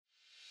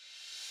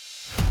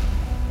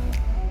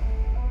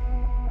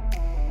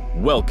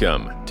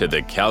Welcome to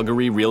the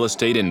Calgary Real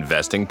Estate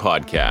Investing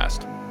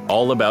Podcast,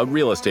 all about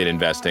real estate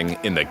investing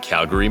in the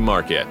Calgary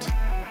market.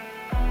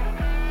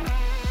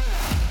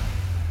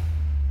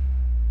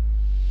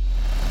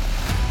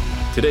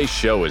 Today's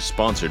show is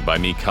sponsored by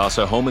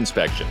Mikasa Home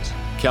Inspections,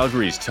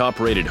 Calgary's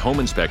top-rated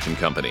home inspection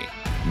company.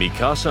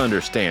 Mikasa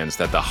understands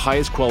that the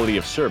highest quality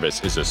of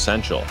service is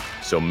essential,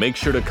 so make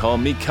sure to call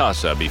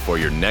Mikasa before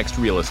your next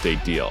real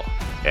estate deal.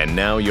 And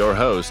now your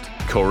host,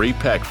 Corey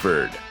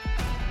Peckford.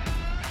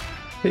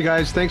 Hey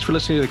guys, thanks for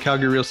listening to the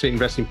Calgary Real Estate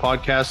Investing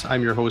Podcast.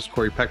 I'm your host,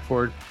 Corey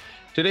Peckford.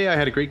 Today I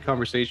had a great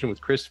conversation with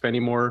Chris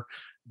Fenemore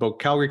about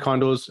Calgary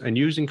condos and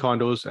using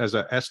condos as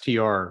a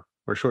STR,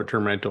 or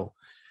short-term rental.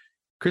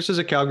 Chris is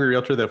a Calgary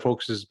realtor that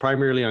focuses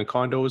primarily on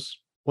condos.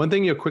 One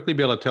thing you'll quickly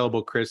be able to tell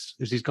about Chris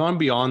is he's gone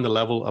beyond the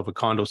level of a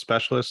condo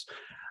specialist.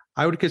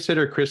 I would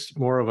consider Chris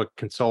more of a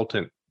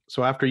consultant.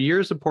 So after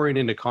years of pouring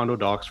into condo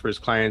docs for his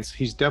clients,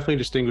 he's definitely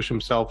distinguished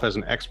himself as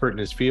an expert in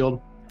his field.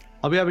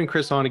 I'll be having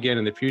Chris on again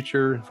in the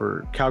future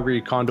for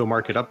Calgary condo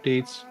market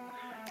updates.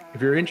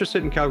 If you're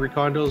interested in Calgary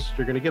condos,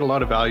 you're going to get a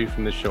lot of value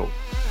from this show.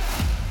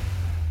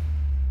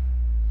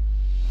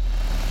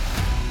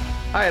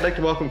 Hi, I'd like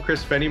to welcome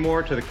Chris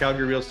Fenemore to the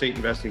Calgary Real Estate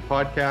Investing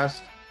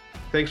Podcast.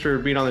 Thanks for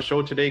being on the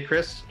show today,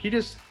 Chris. Can you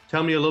just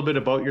tell me a little bit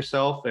about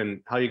yourself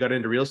and how you got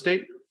into real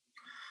estate?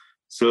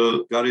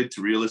 So got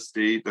into real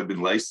estate. I've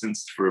been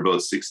licensed for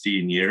about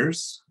 16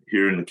 years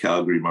here in the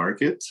Calgary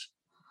market.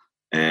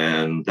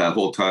 And that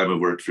whole time I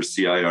worked for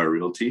CIR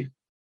Realty.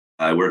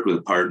 I work with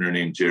a partner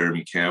named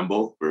Jeremy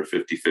Campbell. We're a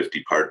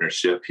 50-50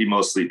 partnership. He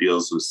mostly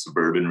deals with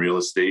suburban real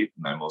estate,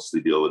 and I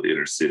mostly deal with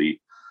inner city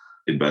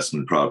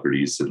investment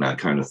properties and that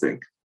kind of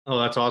thing. Oh,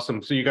 that's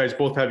awesome. So you guys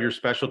both have your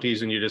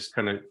specialties and you just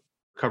kind of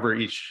cover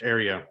each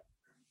area.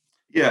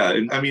 Yeah,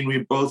 and I mean, we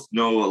both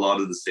know a lot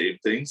of the same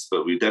things,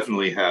 but we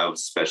definitely have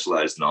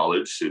specialized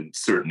knowledge in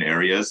certain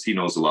areas. He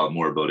knows a lot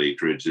more about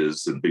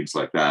acreages and things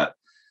like that.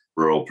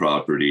 Rural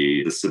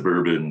property, the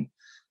suburban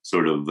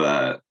sort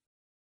of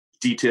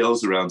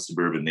details around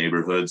suburban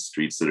neighborhoods,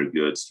 streets that are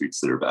good,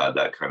 streets that are bad,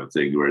 that kind of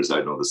thing. Whereas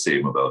I know the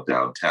same about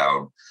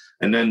downtown.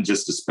 And then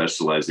just a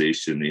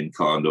specialization in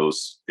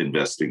condos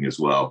investing as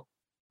well.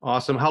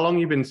 Awesome. How long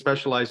have you been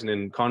specializing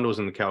in condos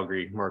in the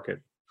Calgary market?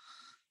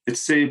 I'd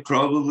say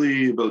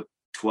probably about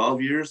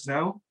 12 years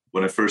now.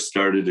 When I first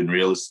started in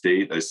real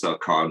estate, I saw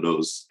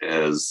condos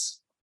as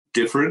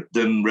different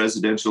than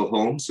residential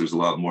homes. There's a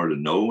lot more to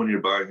know when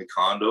you're buying a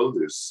condo.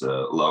 There's a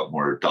lot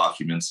more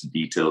documents and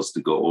details to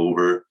go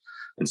over.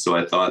 And so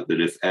I thought that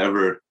if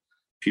ever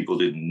people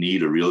didn't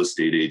need a real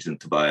estate agent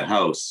to buy a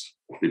house,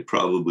 they'd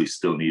probably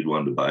still need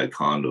one to buy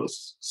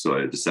condos. So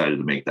I decided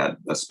to make that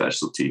a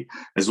specialty,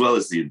 as well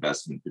as the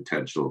investment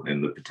potential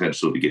and the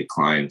potential to get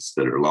clients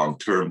that are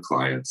long-term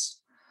clients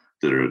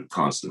that are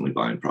constantly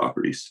buying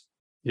properties.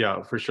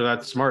 Yeah, for sure.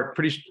 That's smart.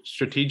 Pretty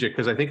strategic,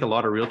 because I think a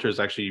lot of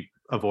realtors actually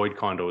avoid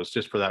condos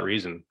just for that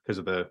reason, because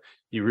of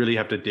you really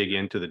have to dig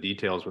into the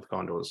details with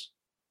condos.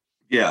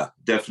 Yeah,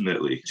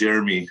 definitely.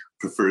 Jeremy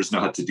prefers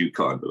not to do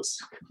condos.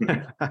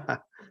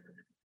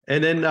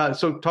 And then,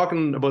 so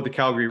talking about the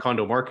Calgary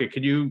condo market,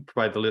 could you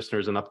provide the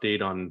listeners an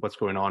update on what's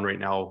going on right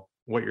now,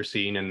 what you're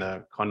seeing in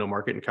the condo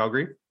market in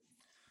Calgary?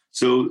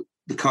 So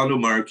the condo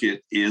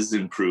market is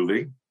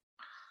improving.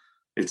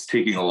 It's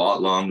taking a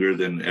lot longer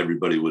than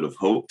everybody would have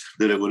hoped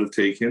that it would have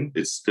taken.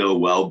 It's still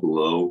well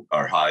below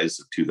our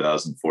highs of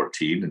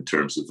 2014 in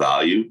terms of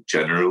value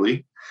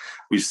generally.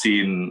 We've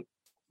seen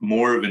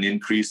more of an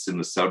increase in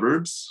the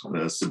suburbs.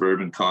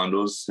 Suburban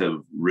condos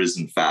have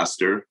risen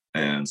faster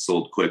and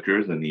sold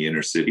quicker than the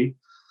inner city.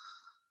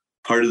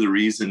 Part of the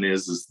reason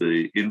is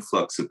the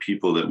influx of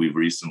people that we've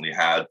recently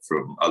had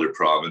from other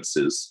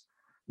provinces.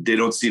 They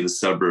don't see the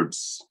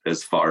suburbs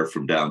as far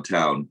from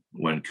downtown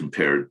when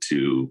compared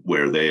to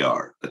where they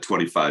are. A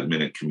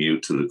 25-minute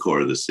commute to the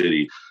core of the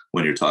city,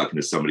 when you're talking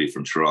to somebody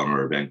from Toronto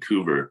or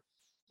Vancouver,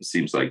 it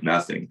seems like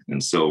nothing.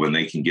 And so when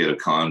they can get a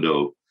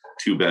condo,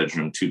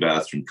 2-bedroom,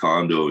 2-bathroom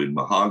condo in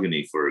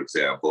Mahogany, for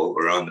example,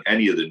 or on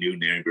any of the new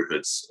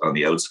neighborhoods on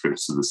the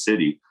outskirts of the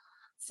city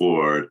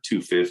for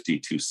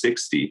 $250,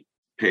 $260,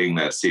 paying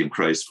that same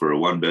price for a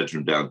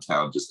 1-bedroom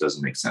downtown just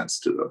doesn't make sense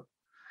to them.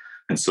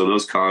 And so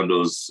those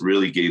condos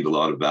really gained a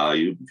lot of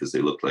value because they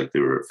looked like they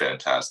were a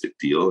fantastic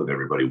deal and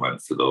everybody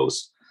went for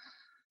those.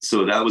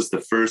 So that was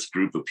the first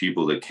group of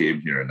people that came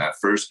here. And that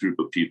first group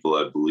of people,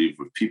 I believe,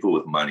 were people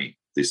with money.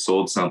 They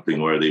sold something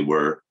where they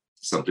were,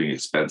 something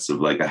expensive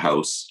like a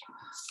house,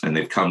 and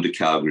they've come to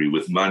Calgary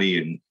with money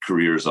and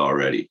careers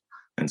already.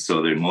 And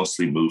so they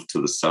mostly moved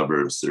to the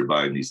suburbs. They're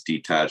buying these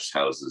detached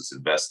houses,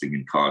 investing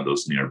in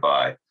condos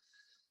nearby.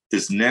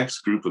 This next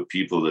group of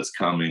people that's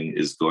coming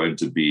is going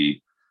to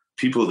be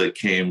people that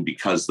came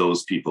because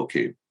those people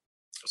came.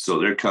 So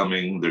they're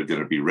coming, they're going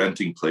to be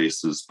renting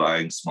places,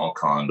 buying small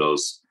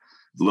condos,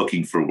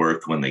 looking for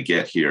work when they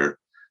get here.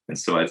 And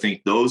so I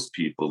think those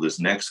people, this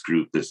next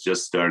group that's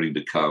just starting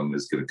to come,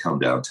 is going to come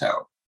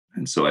downtown.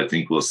 And so I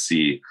think we'll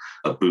see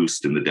a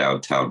boost in the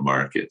downtown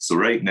market. So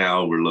right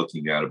now we're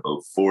looking at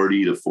about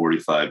 40 to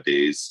 45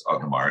 days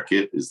on the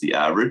market is the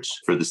average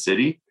for the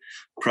city.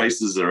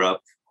 Prices are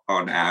up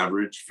on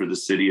average for the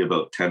city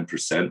about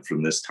 10%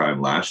 from this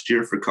time last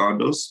year for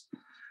condos.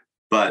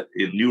 But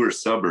in newer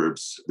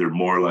suburbs, they're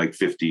more like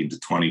 15 to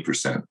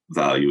 20%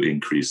 value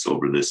increase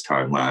over this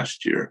time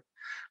last year.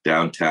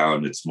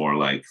 Downtown, it's more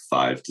like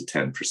 5 to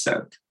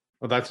 10%.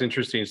 Well, that's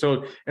interesting.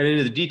 So, and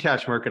in the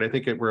detached market, I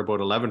think we're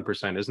about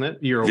 11%, isn't it?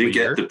 Year over I think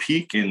year. at the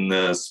peak in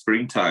the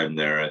springtime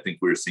there, I think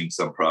we're seeing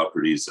some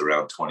properties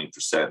around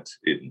 20%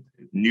 in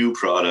new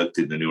product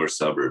in the newer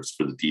suburbs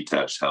for the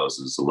detached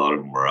houses. A lot of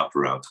them were up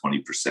around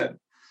 20%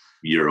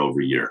 year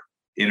over year.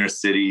 Inner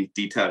city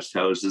detached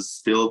houses,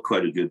 still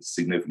quite a good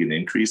significant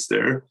increase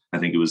there. I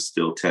think it was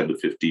still 10 to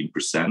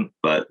 15%,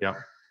 but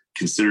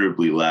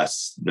considerably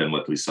less than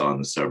what we saw in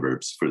the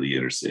suburbs for the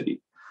inner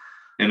city.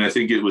 And I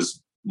think it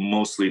was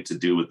mostly to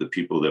do with the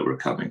people that were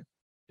coming.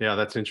 Yeah,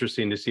 that's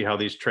interesting to see how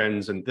these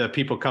trends and the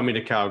people coming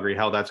to Calgary,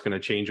 how that's going to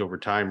change over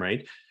time,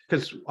 right?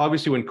 Because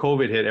obviously when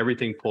COVID hit,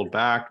 everything pulled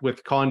back.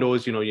 With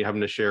condos, you're having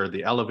to share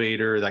the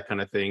elevator, that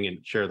kind of thing, and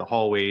share the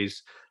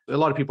hallways. A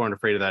lot of people aren't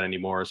afraid of that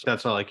anymore. So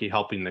that's not like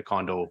helping the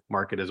condo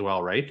market as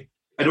well, right?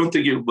 I don't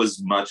think it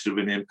was much of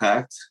an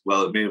impact.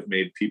 Well, it may have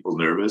made people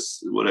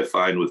nervous. What I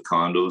find with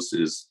condos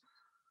is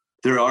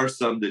there are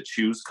some that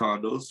choose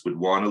condos, would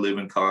want to live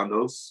in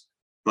condos,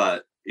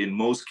 but in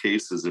most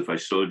cases, if I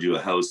showed you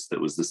a house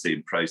that was the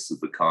same price as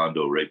the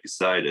condo right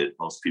beside it,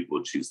 most people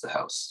would choose the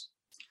house.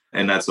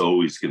 And that's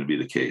always going to be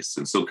the case.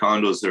 And so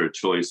condos are a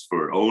choice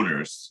for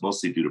owners,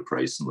 mostly due to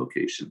price and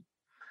location.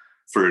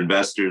 For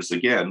investors,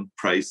 again,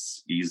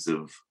 price, ease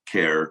of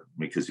care,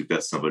 because you've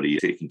got somebody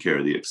taking care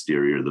of the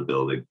exterior of the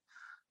building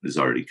is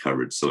already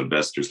covered. So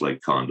investors like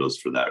condos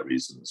for that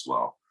reason as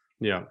well.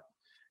 Yeah.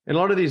 And a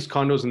lot of these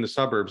condos in the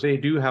suburbs, they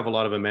do have a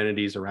lot of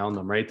amenities around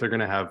them, right? They're going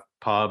to have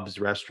pubs,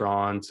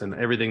 restaurants, and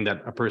everything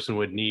that a person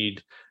would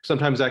need.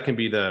 Sometimes that can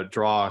be the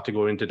draw to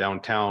go into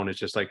downtown. It's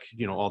just like,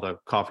 all the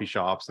coffee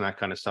shops and that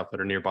kind of stuff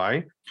that are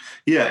nearby.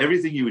 Yeah,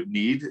 everything you would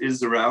need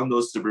is around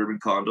those suburban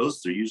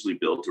condos. They're usually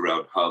built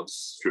around hubs,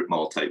 strip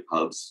mall type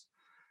hubs.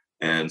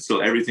 And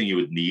so everything you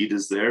would need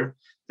is there.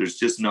 There's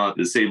just not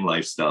the same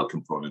lifestyle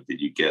component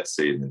that you get,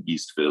 say, in the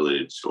East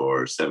Village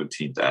or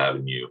 17th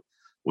Avenue,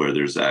 where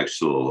there's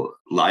actual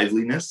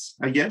liveliness,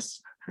 I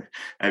guess.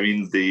 I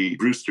mean, the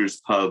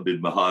Brewster's Pub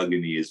in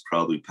Mahogany is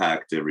probably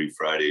packed every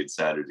Friday and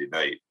Saturday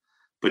night.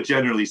 But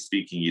generally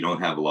speaking, you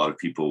don't have a lot of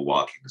people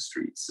walking the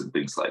streets and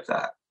things like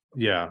that.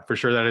 Yeah, for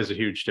sure. That is a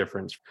huge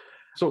difference.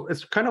 So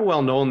it's kind of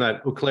well known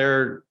that Eau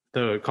Claire,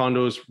 the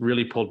condos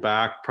really pulled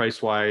back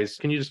price-wise.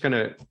 Can you just kind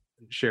of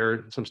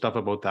share some stuff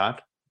about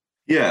that?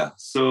 Yeah.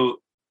 So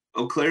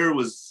Eau Claire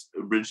was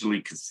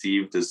originally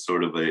conceived as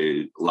sort of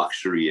a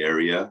luxury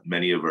area.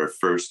 Many of our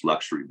first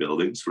luxury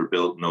buildings were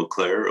built in Eau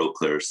Claire. Eau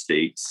Claire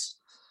Estates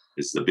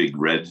is the big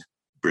red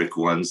brick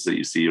ones that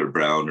you see, or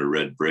brown or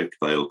red brick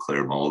by Eau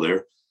Claire Mall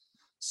there.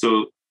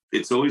 So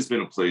it's always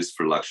been a place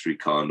for luxury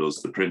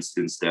condos. The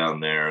Princeton's down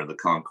there. The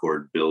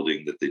Concord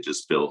building that they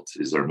just built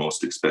is our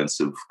most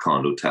expensive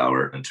condo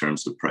tower in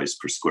terms of price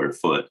per square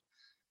foot.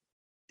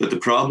 But the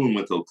problem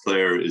with Eau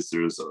Claire is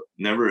there's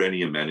never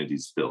any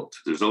amenities built.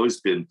 There's always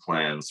been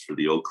plans for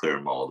the Eau Claire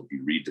Mall to be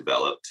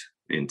redeveloped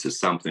into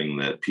something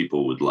that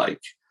people would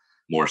like.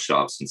 More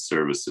shops and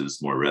services,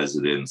 more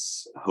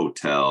residents,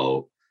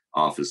 hotel,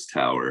 office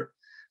tower.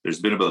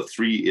 There's been about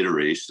 3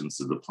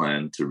 iterations of the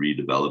plan to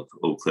redevelop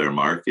Eau Claire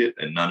Market,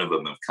 and none of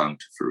them have come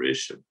to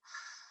fruition.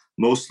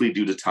 Mostly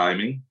due to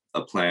timing.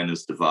 A plan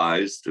is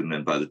devised, and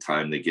then by the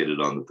time they get it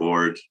on the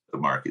board, the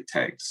market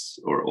tanks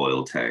or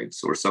oil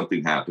tanks, or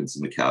something happens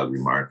in the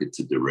Calgary market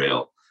to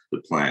derail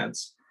the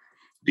plans.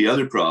 The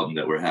other problem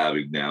that we're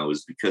having now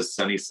is because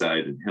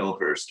Sunnyside and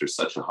Hillhurst are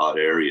such a hot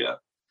area,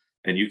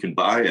 and you can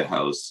buy a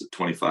house, a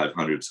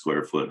 2,500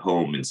 square foot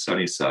home in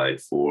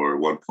Sunnyside for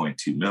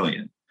 $1.2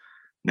 million.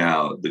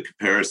 Now, the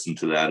comparison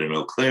to that in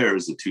Eau Claire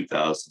is a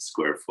 2,000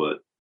 square foot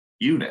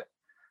unit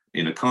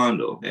in a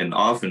condo. And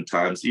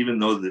oftentimes, even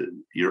though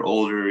you're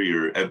older,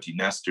 you're empty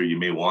nester, you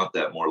may want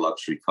that more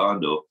luxury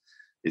condo,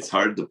 it's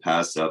hard to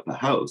pass up a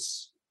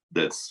house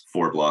that's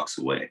 4 blocks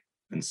away.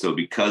 And so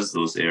because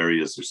those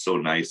areas are so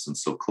nice and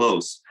so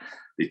close,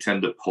 they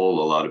tend to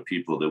pull a lot of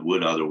people that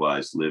would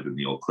otherwise live in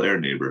the Eau Claire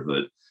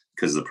neighborhood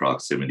because of the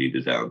proximity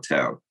to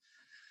downtown.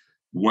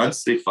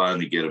 Once they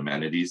finally get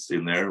amenities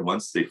in there,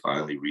 once they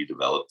finally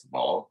redevelop the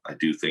mall, I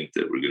do think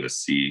that we're going to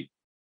see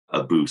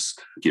a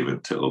boost given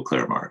to Eau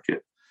Claire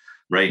Market.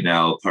 Right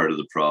now, part of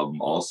the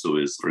problem also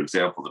is, for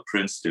example, the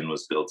Princeton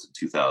was built in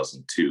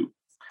 2002.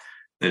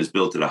 It was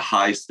built at a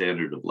high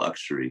standard of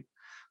luxury.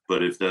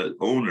 But if the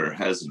owner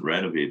hasn't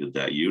renovated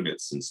that unit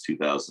since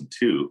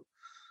 2002,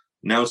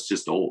 now it's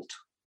just old.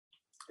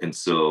 And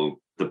so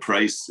the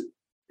price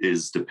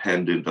is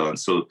dependent on,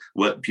 so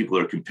what people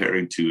are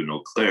comparing to in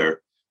Eau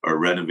Claire are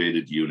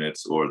renovated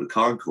units or the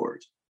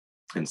Concord.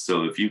 And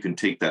so if you can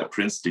take that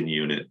Princeton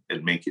unit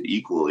and make it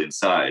equal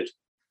inside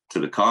to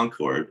the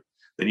Concord,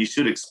 then you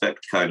should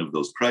expect kind of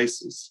those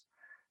prices.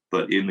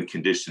 But in the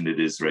condition it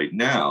is right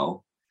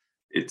now,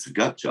 it's a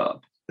gut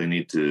job. They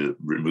need to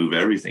remove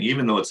everything,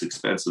 even though it's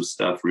expensive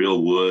stuff,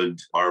 real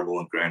wood, marble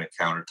and granite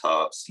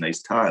countertops,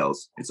 nice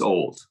tiles, it's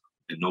old.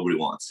 and nobody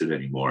wants it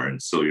anymore.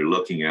 And so you're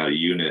looking at a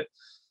unit.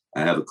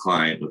 I have a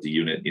client with a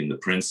unit in the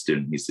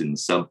Princeton. He's in the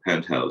sub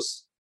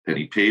penthouse, and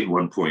he paid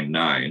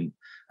 1.9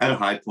 at a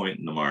high point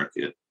in the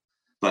market.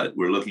 But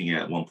we're looking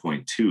at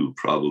 1.2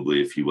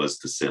 probably if he was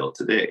to sell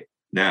today.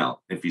 Now,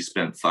 if he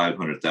spent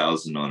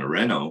 500,000 on a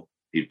reno,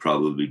 he'd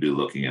probably be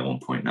looking at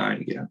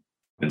 1.9 again.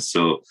 And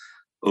so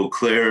Eau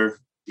Claire,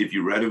 if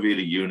you renovate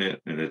a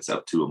unit and it's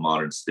up to a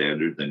modern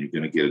standard, then you're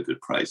going to get a good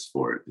price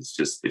for it.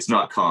 It's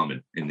not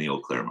common in the Eau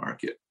Claire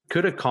market.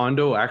 Could a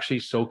condo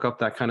actually soak up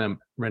that kind of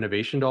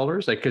renovation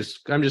dollars? Like, because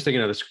I'm just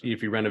thinking of this,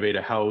 if you renovate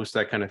a house,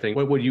 that kind of thing,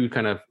 what would you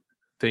kind of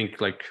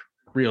think, like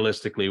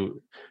realistically,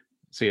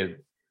 say a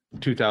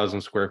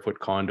 2,000 square foot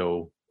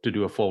condo to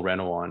do a full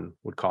reno on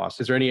would cost?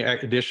 Is there any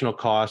additional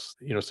costs,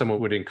 someone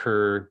would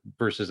incur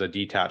versus a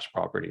detached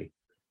property?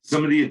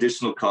 Some of the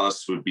additional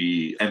costs would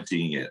be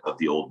emptying it of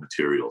the old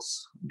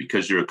materials.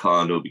 Because you're a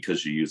condo,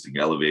 because you're using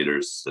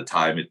elevators, the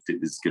time it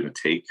is going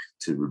to take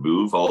to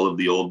remove all of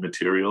the old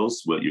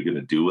materials, what you're going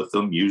to do with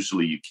them.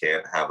 Usually you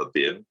can't have a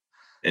bin.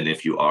 And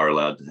if you are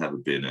allowed to have a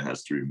bin, it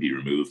has to be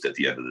removed at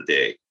the end of the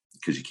day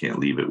because you can't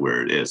leave it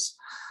where it is.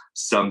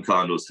 Some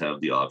condos have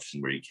the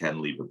option where you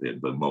can leave a bin,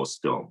 but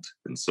most don't.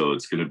 And so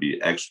it's going to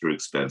be extra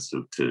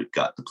expensive to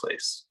gut the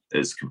place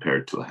as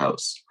compared to a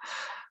house.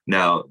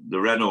 Now, the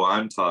reno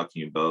I'm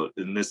talking about,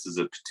 and this is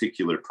a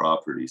particular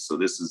property. So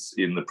this is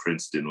in the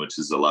Princeton, which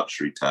is a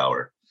luxury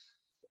tower.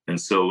 And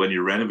so when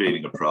you're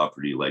renovating a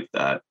property like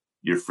that,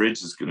 your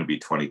fridge is going to be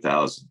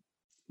 20,000.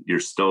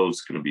 Your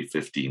stove's going to be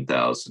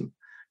 15,000.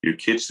 Your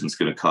kitchen's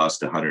going to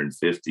cost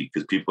 150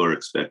 because people are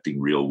expecting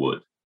real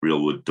wood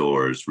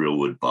doors, real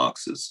wood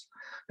boxes.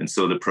 And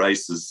so the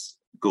prices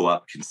go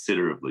up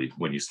considerably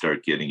when you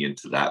start getting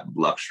into that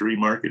luxury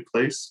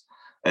marketplace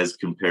as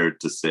compared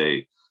to,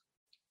 say,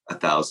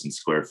 1,000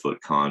 square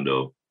foot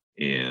condo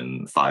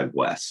in 5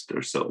 West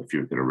or so. If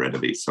you're going to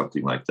renovate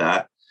something like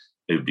that,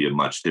 it would be a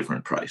much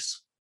different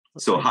price.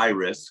 So high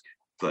risk,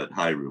 but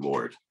high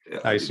reward.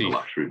 I see. In the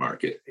luxury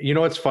market.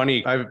 It's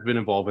funny. I've been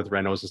involved with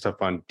renos and stuff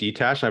on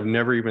detached. I've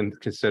never even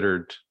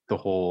considered the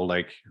whole,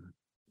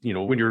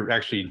 when you're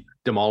actually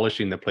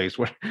demolishing the place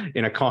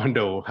in a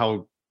condo,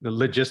 how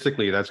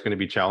logistically that's going to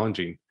be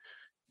challenging.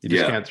 You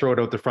just can't throw it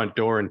out the front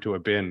door into a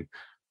bin.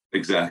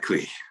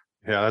 Exactly.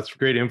 Yeah, that's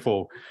great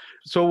info.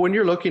 So when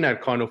you're looking at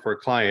condo for a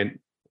client,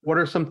 what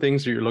are some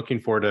things that you're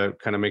looking for to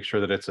kind of make sure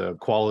that it's a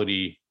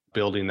quality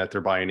building that they're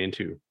buying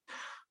into?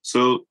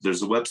 So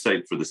there's a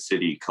website for the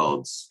city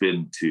called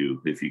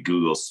Spin2. If you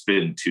Google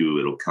Spin2,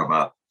 it'll come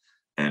up.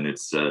 And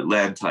it's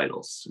land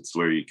titles. It's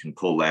where you can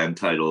pull land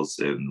titles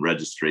and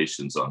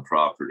registrations on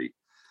property.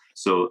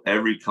 So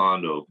every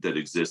condo that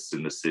exists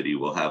in the city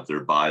will have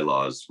their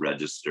bylaws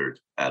registered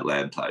at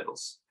land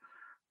titles.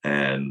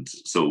 And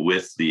so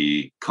with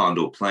the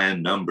condo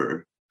plan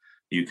number,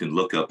 you can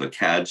look up a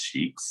CAD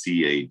sheet,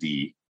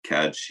 CAD,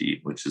 CAD sheet,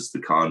 which is the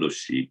condo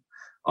sheet.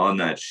 On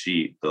that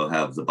sheet, they'll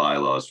have the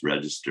bylaws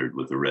registered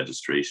with a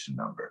registration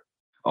number.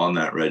 On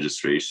that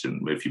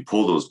registration, if you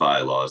pull those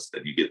bylaws,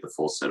 then you get the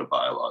full set of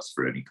bylaws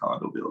for any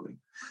condo building,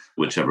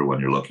 whichever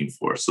one you're looking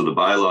for. So the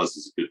bylaws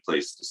is a good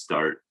place to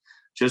start,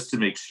 just to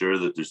make sure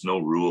that there's no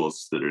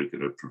rules that are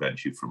going to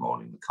prevent you from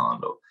owning the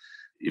condo.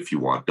 If you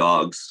want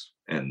dogs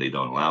and they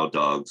don't allow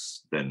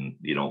dogs, then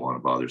you don't want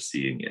to bother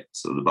seeing it.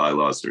 So the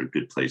bylaws are a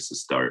good place to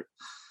start.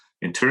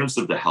 In terms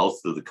of the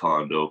health of the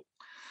condo,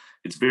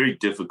 it's very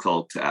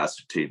difficult to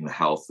ascertain the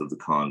health of the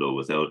condo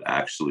without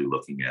actually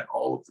looking at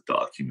all of the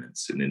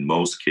documents. And in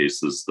most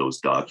cases, those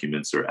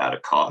documents are at a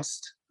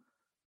cost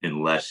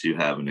unless you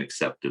have an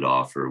accepted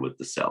offer with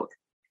the seller.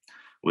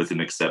 With an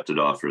accepted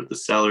offer with the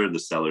seller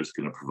is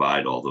going to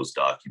provide all those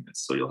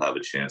documents. So you'll have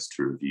a chance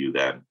to review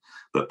them.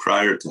 But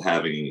prior to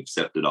having an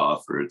accepted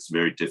offer, it's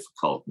very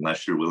difficult,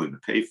 unless you're willing to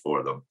pay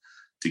for them,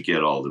 to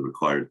get all the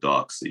required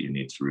docs that you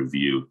need to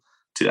review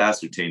to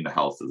ascertain the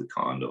health of the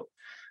condo.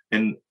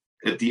 And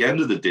at the end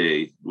of the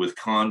day, with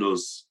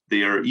condos,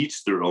 they are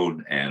each their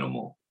own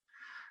animal.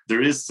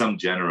 There is some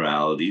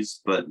generalities,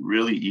 but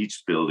really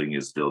each building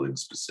is building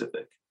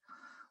specific.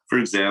 For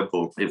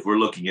example, if we're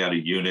looking at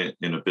a unit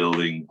in a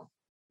building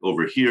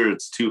over here,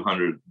 it's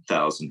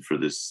 200,000 for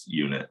this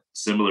unit.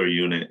 Similar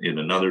unit in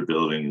another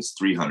building is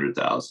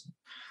 300,000.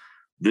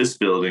 This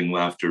building,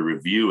 after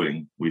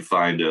reviewing, we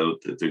find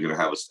out that they're going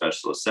to have a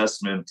special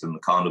assessment and the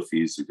condo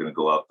fees are going to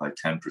go up by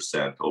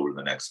 10% over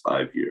the next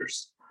 5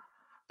 years.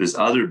 This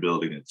other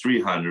building at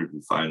 300, we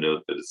find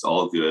out that it's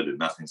all good and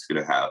nothing's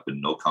going to happen.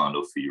 No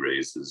condo fee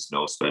raises,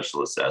 no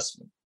special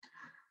assessment.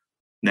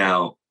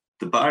 Now,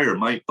 the buyer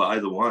might buy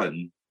the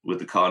one with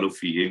the condo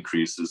fee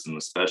increases and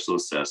the special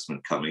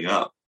assessment coming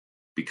up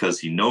because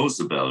he knows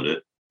about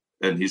it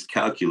and he's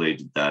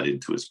calculated that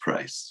into his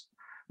price.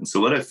 And so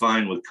what I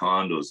find with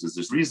condos is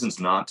there's reasons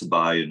not to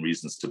buy and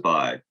reasons to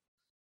buy,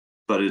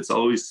 but it's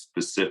always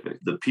specific.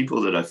 The people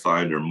that I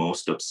find are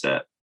most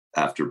upset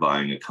after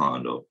buying a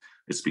condo,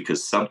 it's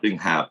because something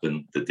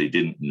happened that they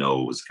didn't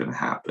know was going to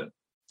happen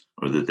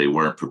or that they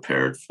weren't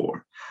prepared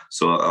for.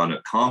 So on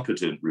a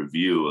competent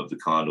review of the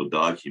condo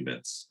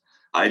documents,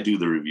 I do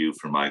the review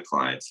for my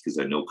clients because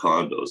I know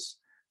condos.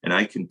 And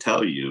I can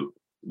tell you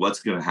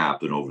what's going to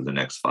happen over the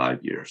next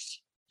 5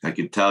 years. I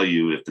can tell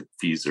you if the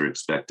fees are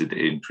expected to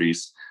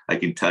increase. I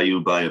can tell you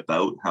by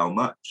about how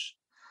much.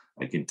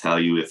 I can tell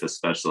you if a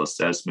special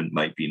assessment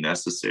might be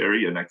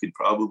necessary, and I can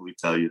probably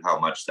tell you how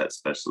much that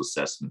special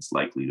assessment's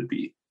likely to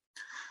be.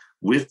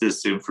 With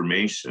this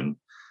information,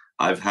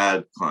 I've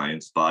had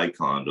clients buy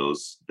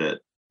condos that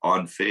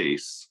on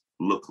face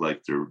look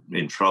like they're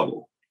in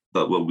trouble.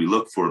 But what we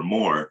look for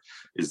more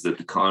is that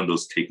the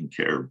condo's taking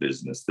care of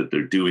business, that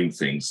they're doing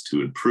things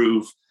to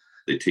improve.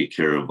 They take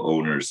care of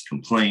owners'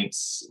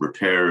 complaints,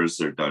 repairs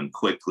are done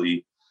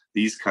quickly,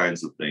 these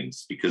kinds of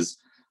things. Because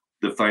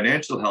the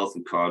financial health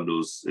of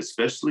condos,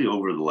 especially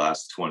over the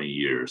last 20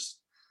 years,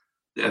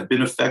 have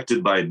been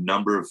affected by a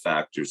number of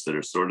factors that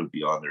are sort of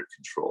beyond their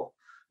control.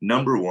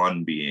 Number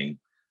one being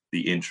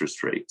the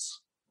interest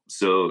rates.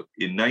 So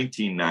in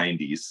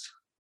 1990s,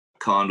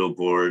 condo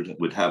board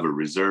would have a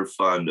reserve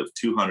fund of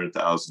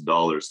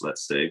 $200,000,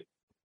 let's say.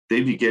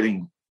 They'd be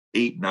getting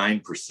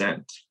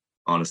 8-9%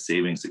 on a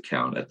savings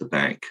account at the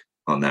bank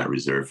on that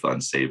reserve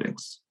fund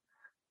savings.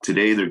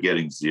 Today, they're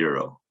getting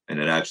zero, and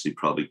it actually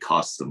probably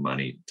costs them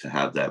money to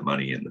have that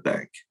money in the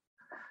bank.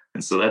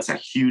 And so that's a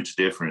huge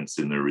difference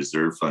in their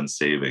reserve fund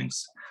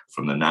savings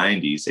from the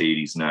 90s,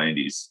 80s,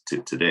 90s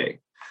to today.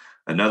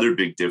 Another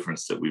big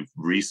difference that we've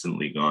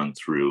recently gone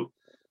through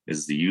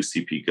is the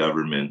UCP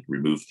government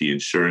removed the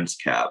insurance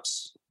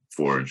caps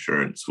for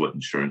insurance, what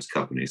insurance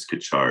companies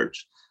could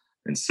charge.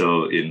 And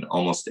so in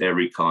almost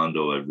every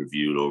condo I've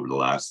reviewed over the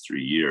last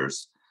 3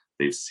 years,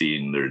 they've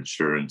seen their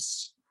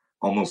insurance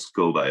almost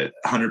go by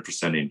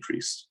 100%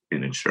 increase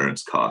in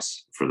insurance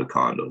costs for the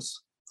condos.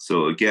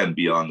 So again,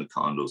 beyond the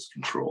condo's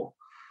control.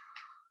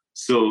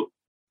 So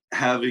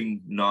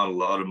having not a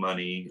lot of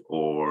money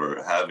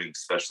or having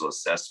special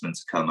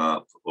assessments come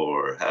up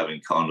or having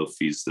condo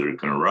fees that are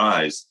going to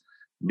rise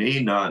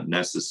may not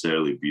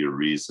necessarily be a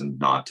reason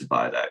not to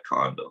buy that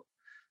condo.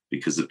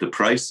 Because if the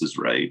price is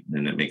right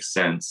and it makes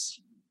sense,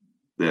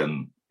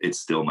 then it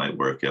still might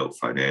work out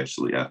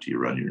financially after you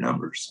run your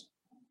numbers.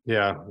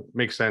 Yeah,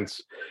 makes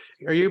sense.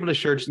 Are you able to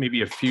share just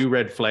maybe a few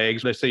red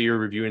flags? Let's say you're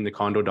reviewing the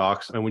condo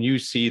docs, and when you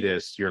see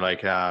this, you're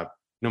like,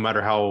 no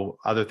matter how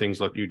other things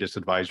look, you just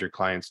advise your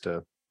clients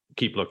to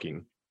keep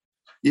looking.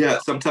 Yeah,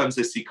 sometimes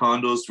I see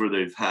condos where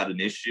they've had an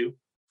issue.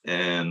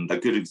 And a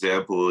good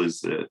example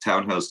is a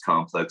townhouse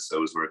complex I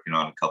was working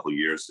on a couple of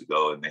years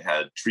ago, and they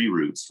had tree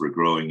roots were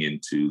growing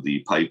into the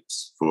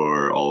pipes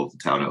for all of the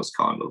townhouse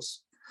condos.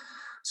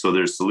 So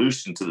their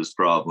solution to this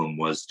problem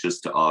was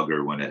just to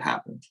auger when it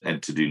happened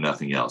and to do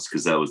nothing else,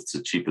 because that was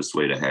the cheapest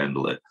way to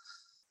handle it.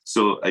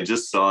 So I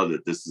just saw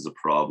that this is a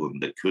problem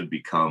that could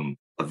become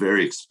a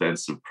very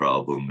expensive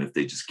problem if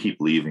they just keep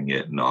leaving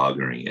it and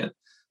augering it.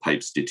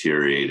 Pipes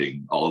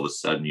deteriorating, all of a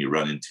sudden you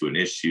run into an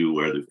issue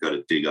where they've got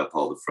to dig up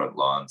all the front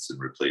lawns and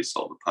replace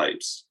all the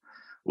pipes.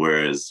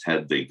 Whereas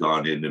had they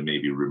gone in and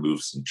maybe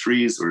remove some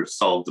trees or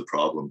solved the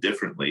problem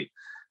differently,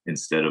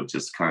 instead of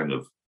just kind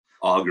of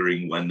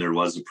augering when there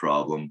was a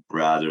problem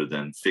rather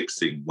than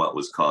fixing what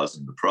was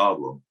causing the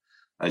problem,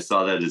 I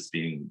saw that as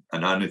being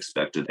an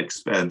unexpected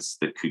expense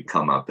that could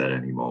come up at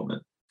any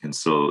moment. And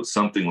so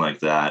something like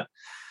that,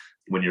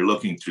 when you're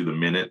looking through the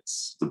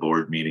minutes, the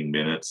board meeting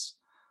minutes,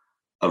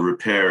 a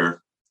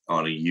repair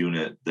on a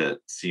unit that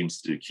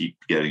seems to keep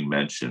getting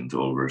mentioned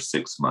over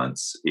 6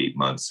 months, 8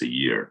 months, a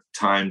year,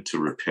 time to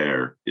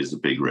repair is a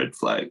big red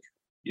flag.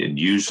 And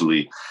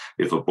usually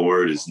if a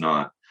board is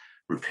not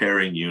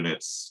repairing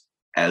units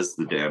as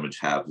the damage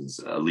happens,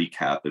 a leak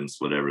happens,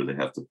 whatever, they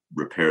have to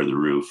repair the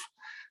roof.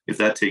 If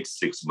that takes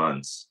 6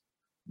 months,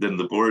 then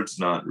the board's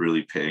not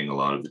really paying a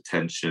lot of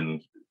attention.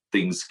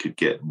 Things could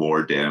get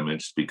more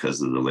damaged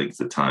because of the length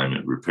of time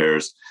it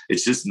repairs.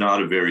 It's just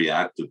not a very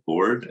active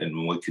board.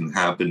 And what can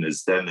happen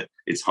is then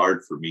it's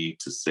hard for me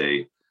to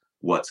say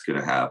what's going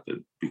to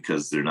happen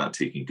because they're not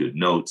taking good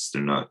notes.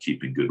 They're not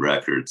keeping good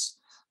records,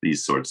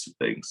 these sorts of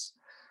things.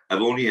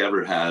 I've only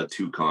ever had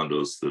 2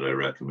 condos that I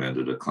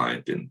recommended a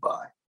client didn't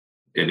buy.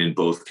 And in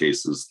both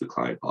cases, the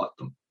client bought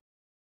them.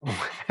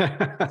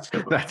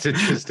 That's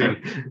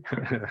interesting.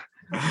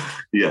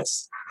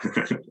 Yes.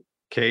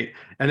 Okay.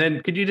 And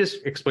then could you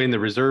just explain the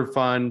reserve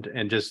fund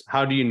and just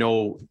how do you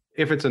know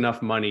if it's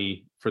enough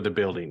money for the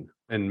building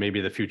and maybe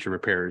the future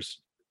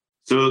repairs?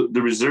 So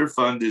the reserve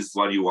fund is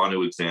one you want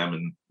to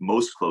examine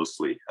most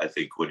closely, I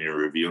think, when you're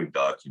reviewing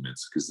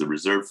documents, because the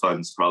reserve fund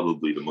is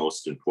probably the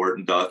most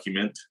important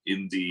document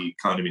in the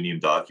condominium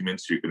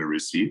documents you're going to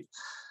receive.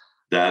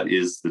 That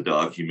is the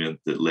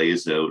document that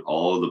lays out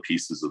all the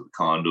pieces of the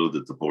condo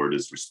that the board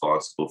is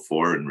responsible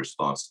for and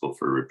responsible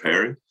for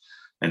repairing.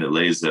 And it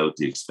lays out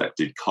the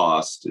expected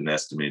cost and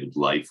estimated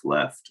life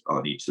left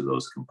on each of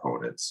those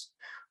components.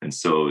 And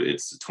so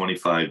it's a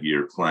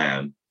 25-year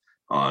plan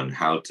on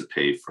how to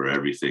pay for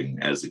everything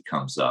as it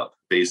comes up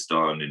based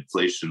on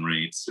inflation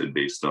rates and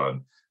based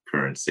on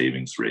current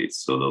savings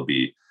rates. So there'll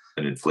be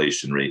an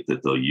inflation rate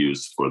that they'll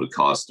use for the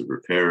cost of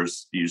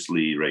repairs.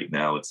 Usually right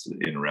now it's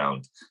in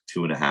around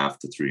 2.5%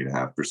 to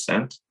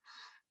 3.5%.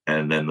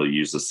 And then they'll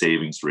use a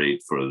savings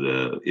rate for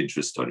the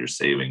interest on your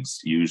savings.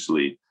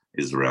 Usually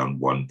is around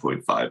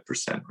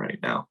 1.5% right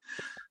now.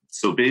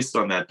 So based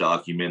on that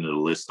document,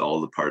 it'll list all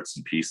the parts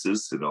and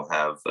pieces, and it'll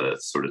have a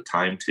sort of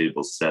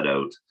timetable set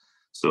out.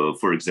 So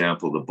for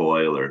example, the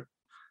boiler,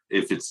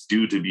 if it's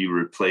due to be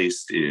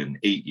replaced in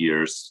 8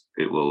 years,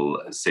 it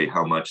will say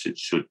how much it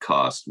should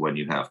cost when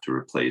you have to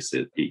replace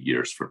it 8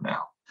 years from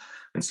now.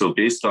 And so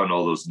based on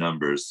all those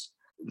numbers,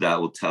 that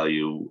will tell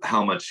you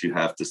how much you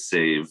have to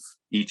save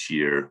each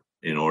year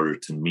in order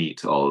to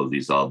meet all of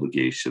these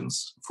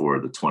obligations for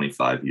the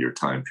 25-year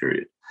time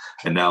period.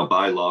 And now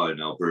by law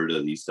in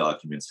Alberta, these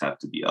documents have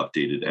to be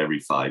updated every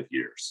 5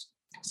 years.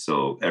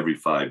 So every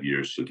 5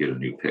 years, you'll get a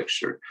new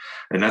picture.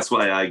 And that's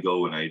why I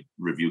go when I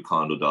review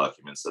condo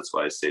documents. That's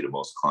why I say to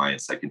most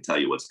clients, I can tell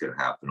you what's going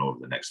to happen over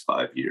the next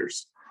 5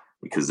 years,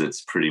 because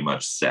it's pretty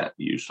much set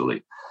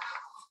usually.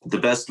 The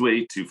best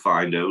way to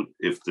find out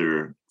if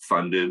they're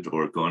funded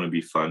or going to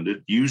be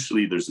funded,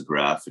 usually there's a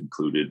graph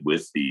included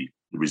with the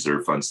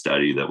reserve fund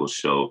study that will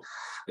show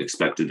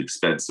expected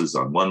expenses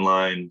on one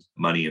line,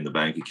 money in the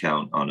bank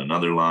account on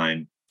another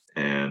line,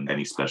 and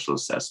any special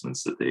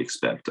assessments that they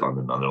expect on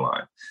another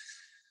line,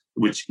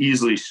 which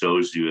easily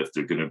shows you if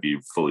they're going to be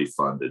fully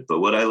funded.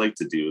 But what I like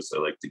to do is I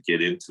like to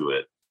get into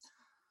it,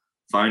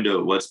 find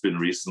out what's been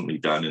recently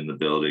done in the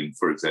building.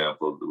 For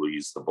example, we'll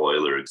use the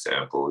boiler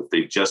example. If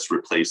they just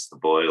replaced the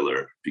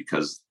boiler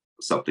because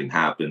something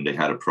happened, they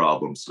had a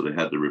problem, so they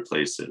had to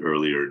replace it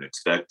earlier than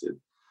expected.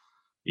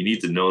 You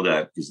need to know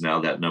that, because now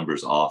that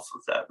number's off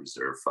of that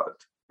reserve fund.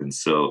 And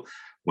so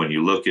when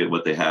you look at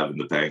what they have in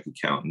the bank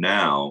account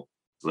now,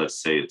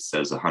 let's say it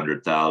says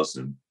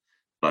 100,000,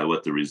 by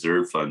what the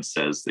reserve fund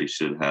says, they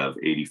should have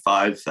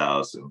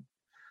 85,000,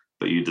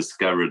 but you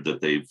discovered that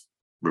they've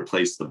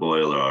replaced the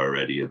boiler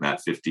already, and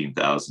that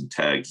 15,000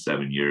 tag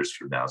 7 years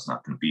from now is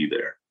not going to be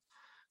there.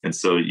 And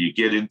so you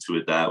get into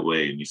it that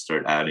way, and you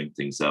start adding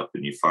things up,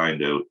 and you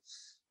find out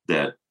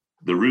that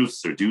the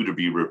roofs are due to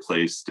be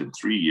replaced in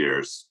 3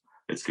 years.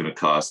 It's going to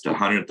cost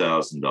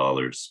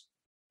 $100,000,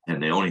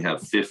 and they only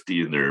have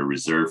 50 in their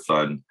reserve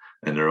fund,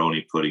 and they're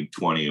only putting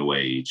 20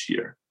 away each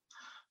year.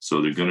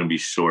 So they're going to be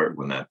short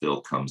when that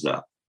bill comes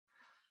up,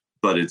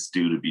 but it's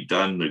due to be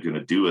done. They're going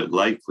to do it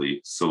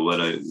likely. So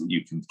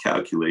you can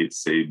calculate,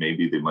 say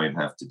maybe they might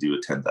have to do a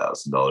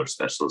 $10,000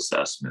 special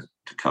assessment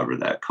to cover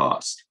that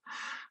cost.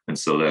 And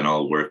so then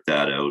I'll work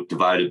that out,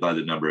 divided by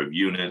the number of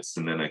units.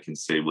 And then I can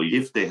say, well,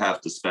 if they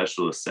have to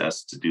special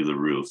assess to do the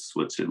roofs,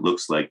 which it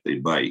looks like they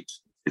might,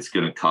 it's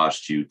going to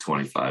cost you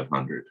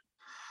 $2,500.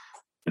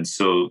 And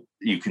so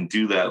you can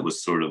do that with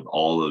sort of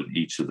all of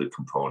each of the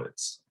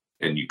components.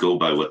 And you go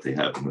by what they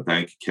have in the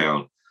bank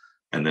account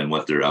and then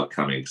what their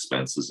upcoming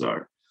expenses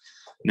are.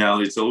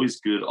 Now, it's always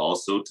good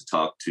also to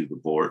talk to the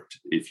board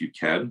if you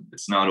can.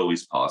 It's not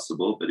always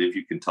possible, but if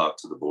you can talk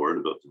to the board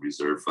about the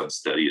reserve fund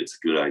study, it's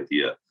a good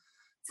idea.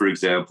 For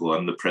example,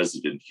 I'm the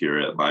president here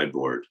at my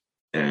board,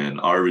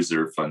 and our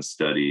reserve fund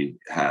study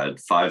had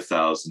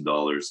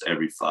 $5,000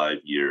 every 5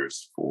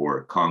 years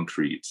for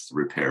concrete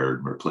repair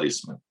and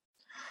replacement.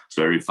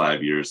 So every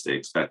 5 years, they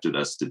expected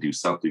us to do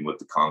something with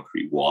the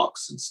concrete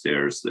walks and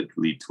stairs that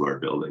lead to our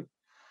building.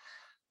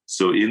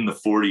 So in the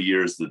 40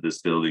 years that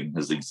this building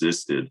has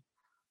existed,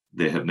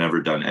 they have never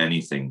done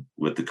anything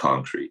with the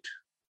concrete.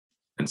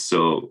 And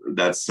so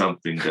that's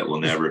something that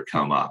will never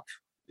come up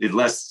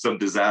unless some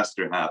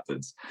disaster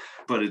happens.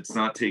 But it's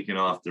not taken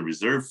off the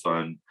reserve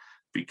fund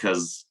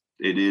because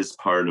it is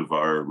part of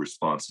our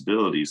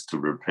responsibilities to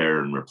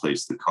repair and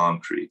replace the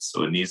concrete.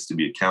 So it needs to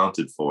be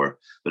accounted for.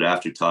 But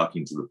after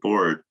talking to the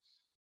board,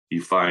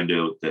 you find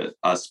out that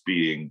us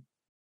being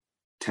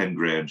 10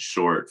 grand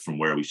short from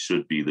where we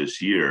should be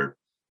this year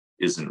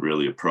isn't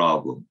really a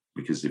problem,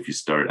 because if you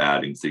start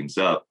adding things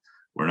up,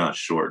 we're not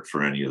short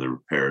for any of the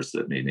repairs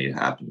that may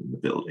happen in the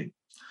building.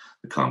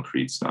 The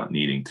concrete's not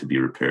needing to be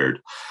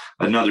repaired.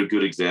 Another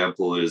good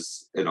example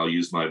is, and I'll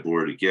use my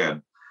board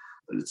again,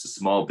 it's a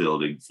small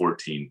building,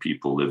 14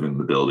 people live in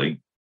the building.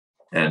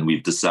 And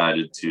we've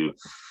decided to,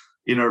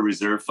 in our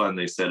reserve fund,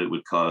 they said it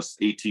would cost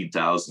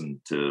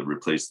 $18,000 to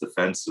replace the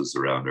fences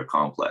around our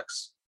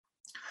complex.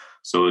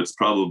 So it's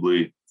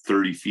probably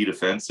 30 feet of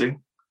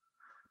fencing.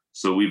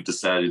 So we've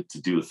decided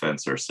to do the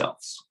fence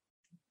ourselves.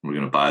 We're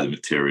going to buy the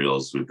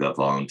materials. We've got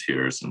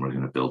volunteers, and we're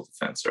going to build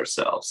the fence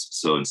ourselves.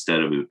 So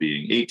instead of it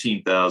being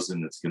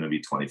 $18,000, it's going to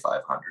be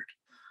 $2,500.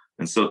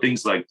 And so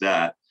things like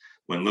that,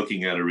 when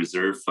looking at a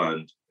reserve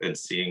fund and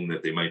seeing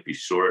that they might be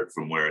short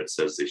from where it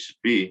says they should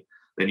be,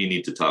 then you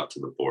need to talk to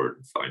the board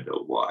and find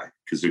out why,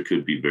 because there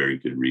could be very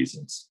good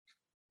reasons.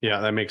 Yeah,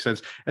 that makes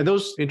sense. And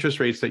those interest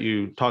rates that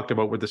you talked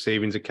about with the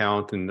savings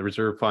account and the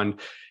reserve fund,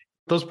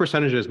 those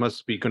percentages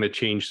must be going to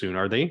change soon,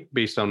 are they,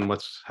 based on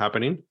what's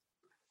happening?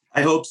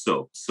 I hope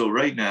so. So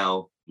right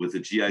now with the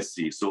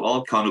GIC, so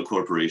all condo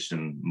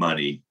corporation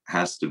money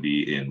has to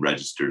be in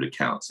registered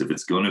accounts. If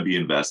it's going to be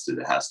invested,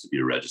 it has to be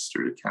a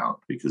registered account,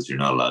 because you're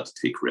not allowed to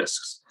take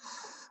risks.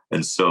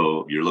 And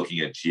so you're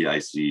looking at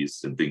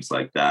GICs and things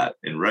like that.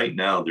 And right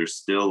now, there's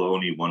still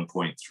only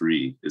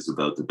 1.3 is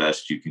about the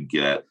best you can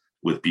get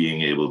with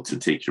being able to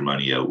take your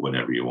money out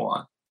whenever you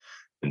want.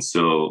 And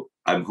so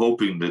I'm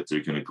hoping that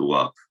they're going to go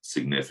up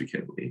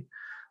significantly.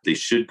 They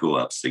should go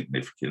up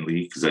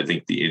significantly because I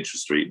think the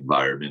interest rate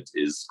environment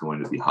is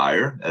going to be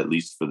higher, at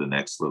least for the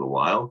next little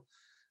while.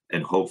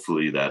 And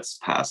hopefully that's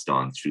passed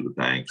on through the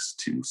banks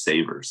to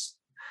savers.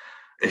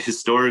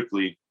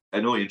 Historically, I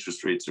know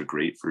interest rates are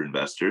great for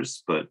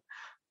investors, but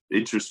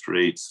interest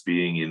rates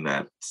being in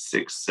that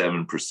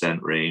 6-7%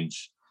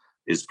 range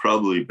is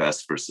probably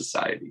best for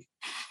society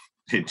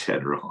in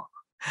general.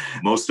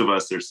 Most of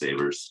us are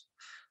savers.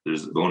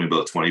 There's only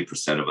about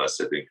 20% of us,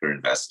 I think, are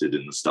invested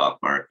in the stock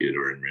market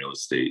or in real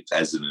estate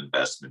as an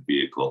investment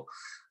vehicle.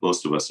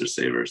 Most of us are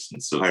savers.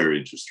 And so higher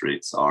interest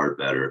rates are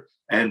better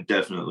and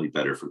definitely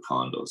better for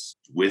condos.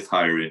 With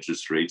higher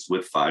interest rates,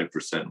 with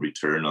 5%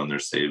 return on their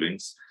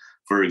savings.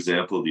 For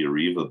example, the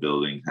Arriva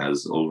building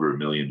has over $1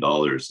 million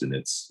in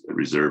its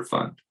reserve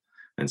fund.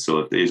 And so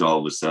if they all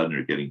of a sudden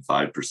are getting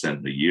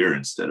 5% a year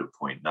instead of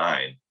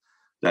 0.9,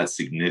 that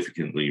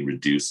significantly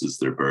reduces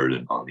their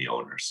burden on the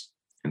owners.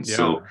 And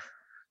so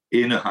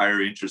in a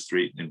higher interest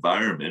rate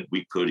environment,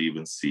 we could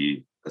even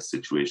see a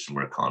situation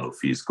where condo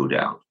fees go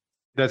down.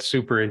 That's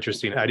super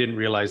interesting. I didn't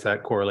realize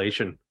that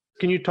correlation.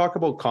 Can you talk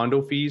about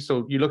condo fees?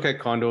 So you look at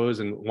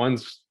condos and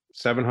one's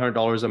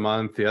 $700 a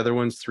month, the other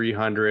one's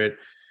 $300.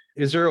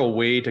 Is there a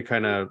way to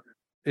kind of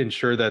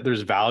ensure that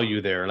there's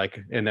value there,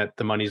 and that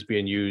the money's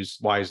being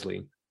used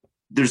wisely?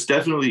 There's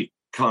definitely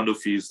condo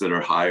fees that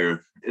are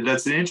higher.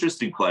 That's an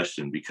interesting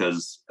question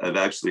because I've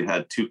actually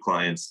had 2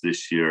 clients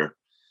this year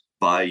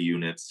buy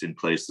units in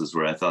places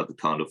where I thought the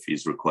condo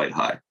fees were quite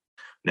high.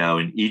 Now,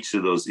 in each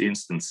of those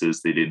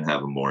instances, they didn't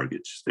have a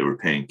mortgage. They were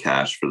paying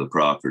cash for the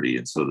property.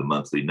 And so the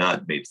monthly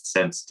nut made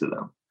sense to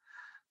them.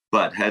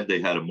 But had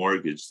they had a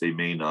mortgage, they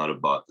may not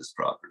have bought this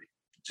property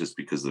just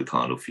because of the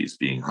condo fees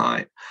being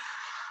high.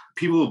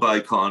 People who buy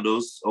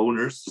condos,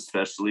 owners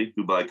especially,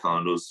 who buy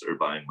condos are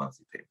buying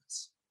monthly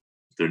payments.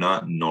 They're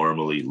not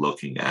normally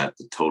looking at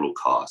the total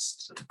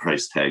cost, the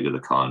price tag of the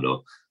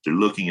condo. They're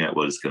looking at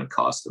what it's going to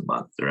cost a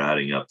month. They're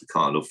adding up the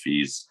condo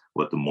fees,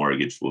 what the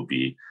mortgage will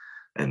be,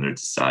 and they're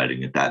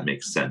deciding if that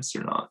makes sense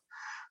or not.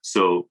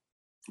 So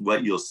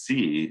what you'll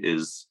see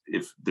is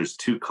if there's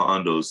 2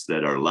 condos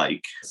that are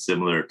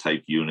similar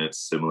type units,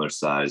 similar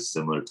size,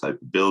 similar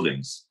type of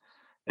buildings,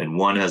 and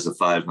one has a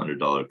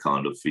 $500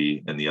 condo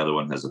fee and the other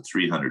one has a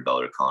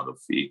 $300 condo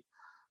fee,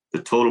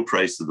 the total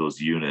price of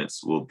those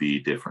units will be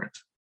different,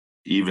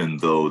 even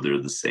though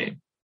they're the same.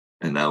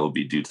 And that will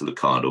be due to the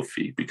condo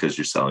fee because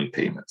you're selling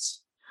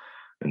payments.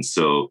 And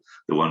so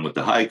the one with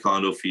the high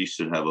condo fee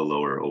should have a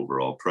lower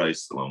overall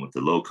price. The one with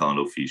the low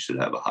condo fee should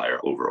have a higher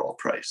overall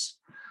price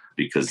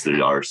because they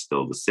are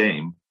still the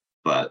same,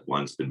 but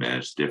one's been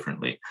managed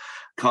differently.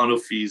 Condo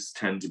fees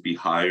tend to be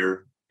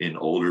higher in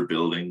older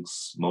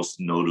buildings, most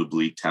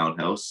notably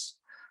townhouses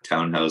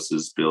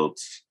built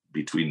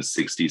between the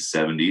 60s,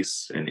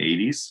 70s, and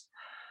 80s.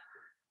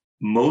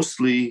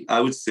 Mostly, I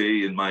would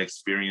say in my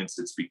experience,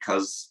 it's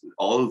because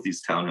all of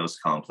these townhouse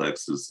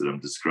complexes that I'm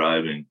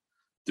describing,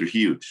 they're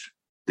huge.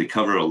 They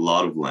cover a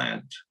lot of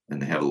land and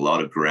they have a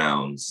lot of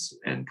grounds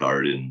and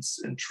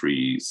gardens and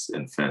trees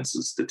and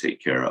fences to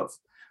take care of.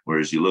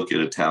 Whereas you look at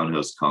a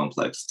townhouse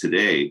complex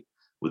today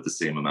with the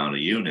same amount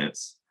of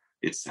units,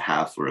 it's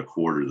half or a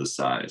quarter the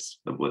size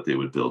of what they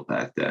would build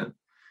back then.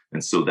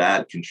 And so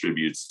that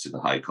contributes to the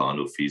high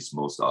condo fees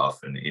most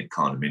often in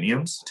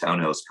condominiums,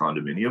 townhouse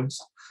condominiums,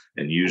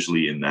 and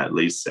usually in that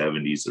late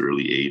 70s,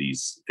 early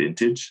 80s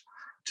vintage,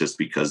 just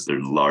because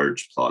they're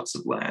large plots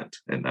of land.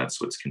 And that's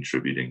what's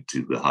contributing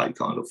to the high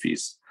condo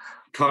fees.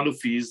 Condo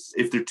fees,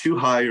 if they're too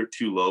high or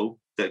too low,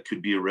 that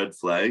could be a red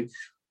flag.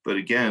 But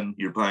again,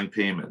 you're buying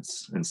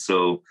payments. And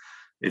so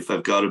if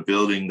I've got a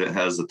building that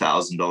has a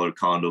 $1,000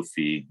 condo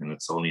fee and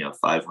it's only a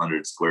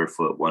 500 square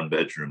foot,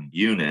 1-bedroom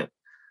unit,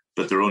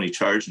 but they're only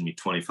charging me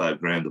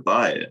 $25,000 to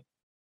buy it,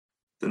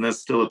 then that's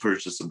still a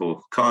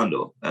purchasable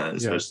condo,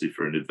 especially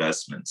for an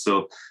investment.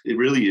 So it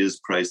really is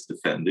price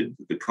defended.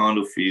 The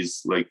condo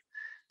fees,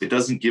 it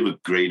doesn't give a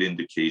great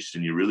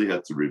indication. You really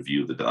have to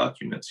review the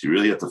documents. You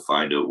really have to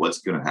find out what's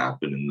going to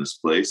happen in this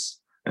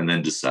place and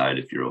then decide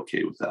if you're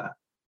okay with that.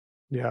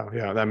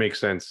 Yeah, that makes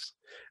sense.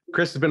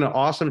 Chris, it's been an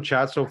awesome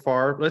chat so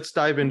far. Let's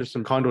dive into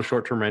some condo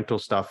short-term rental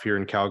stuff here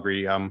in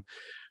Calgary.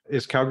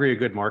 Is Calgary a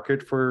good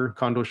market for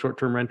condo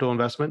short-term rental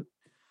investment?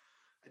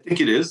 I think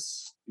it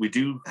is. We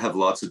do have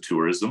lots of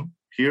tourism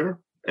here,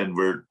 and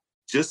we're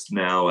just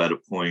now at a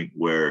point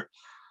where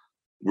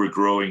we're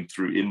growing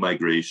through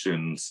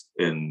in-migrations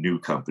and new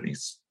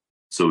companies.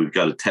 So we've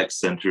got a tech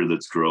center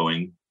that's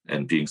growing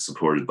and being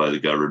supported by the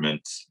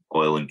government.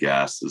 Oil and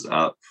gas is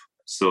up.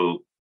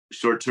 So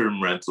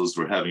short-term rentals,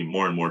 we're having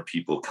more and more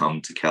people come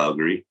to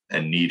Calgary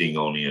and needing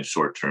only a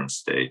short-term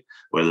stay,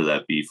 whether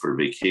that be for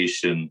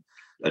vacation,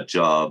 a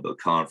job, a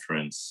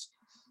conference,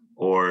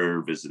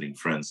 or visiting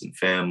friends and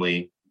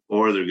family,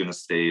 or they're going to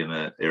stay in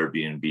an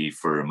Airbnb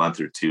for a month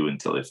or 2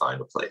 until they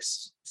find a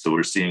place. So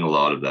we're seeing a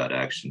lot of that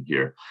action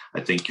here.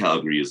 I think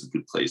Calgary is a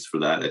good place for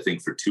that. I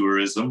think for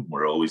tourism,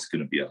 we're always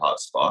going to be a hot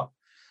spot.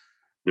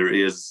 There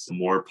is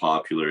more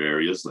popular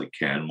areas like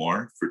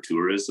Canmore for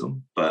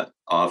tourism, but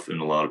often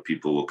a lot of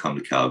people will come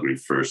to Calgary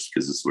first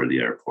because it's where the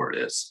airport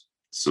is.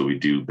 So we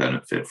do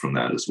benefit from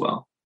that as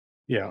well.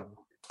 Yeah,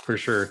 for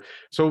sure.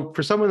 So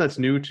for someone that's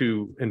new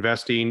to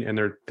investing and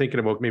they're thinking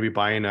about maybe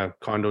buying a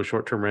condo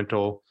short-term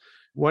rental,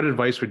 what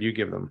advice would you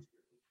give them?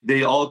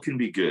 They all can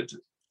be good.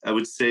 I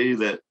would say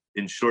that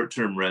in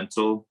short-term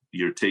rental,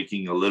 you're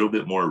taking a little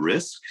bit more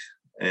risk.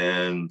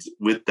 And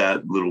with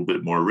that little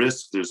bit more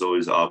risk, there's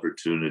always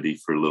opportunity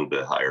for a little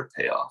bit higher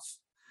payoff.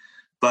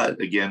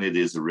 But again, it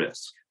is a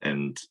risk.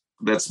 And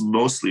that's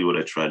mostly what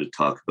I try to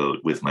talk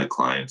about with my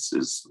clients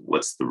is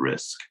what's the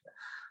risk?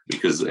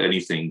 Because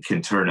anything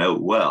can turn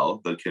out well,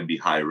 but can be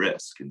high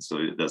risk. And so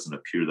it doesn't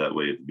appear that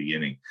way at the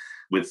beginning.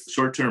 With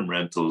short-term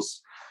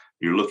rentals,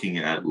 you're looking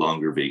at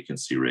longer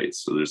vacancy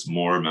rates. So there's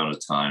more amount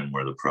of time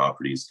where the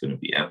property is going to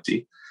be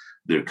empty.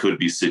 There could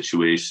be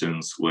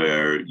situations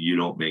where you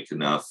don't make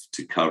enough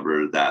to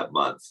cover that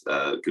month.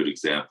 A good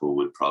example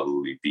would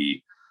probably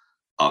be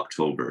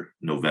October,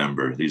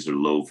 November. These are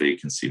low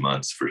vacancy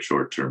months for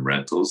short-term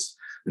rentals.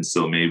 And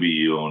so maybe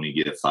you only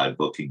get 5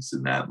 bookings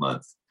in that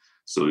month.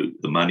 So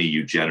the money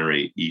you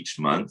generate each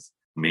month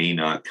may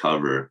not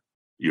cover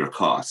your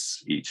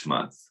costs each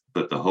month.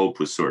 But the hope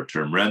with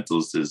short-term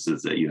rentals is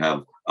that you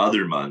have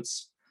other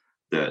months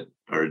that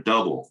are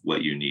double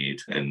what you need.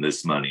 And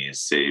this money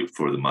is saved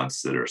for the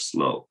months that are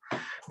slow.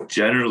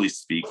 Generally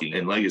speaking,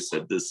 and like I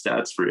said, the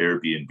stats for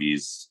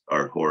Airbnbs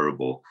are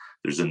horrible.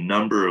 There's a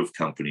number of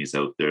companies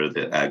out there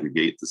that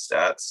aggregate the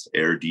stats.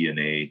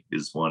 AirDNA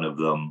is one of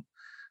them.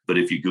 But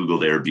if you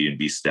Googled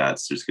Airbnb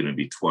stats, there's going to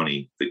be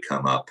 20 that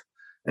come up.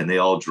 And they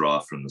all draw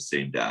from the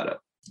same data.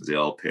 They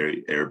all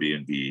pay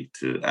Airbnb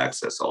to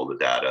access all the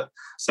data.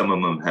 Some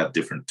of them have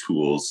different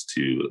tools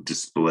to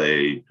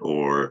display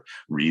or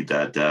read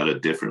that data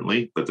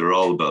differently, but they're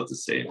all about the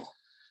same.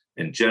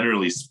 And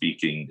generally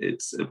speaking,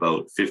 it's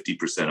about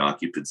 50%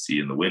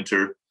 occupancy in the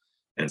winter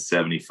and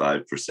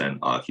 75%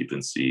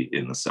 occupancy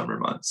in the summer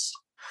months.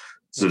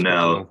 So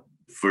now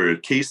for a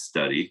case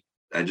study,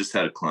 I just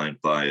had a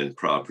client buy a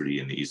property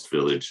in the East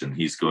Village, and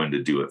he's going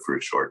to do it for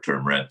a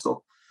short-term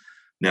rental.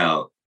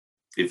 Now,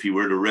 if he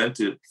were to rent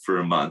it for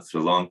a month, a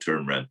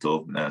long-term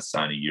rental,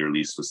 sign a year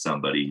lease with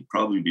somebody, he'd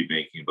probably be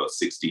making about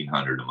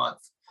 $1,600 a month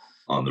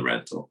on the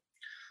rental.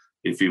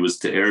 If he was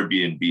to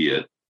Airbnb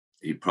it,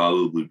 he'd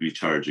probably be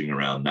charging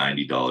around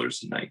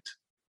 $90 a night.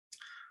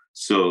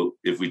 So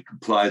if we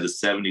apply the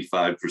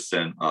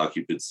 75%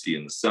 occupancy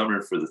in the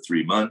summer for the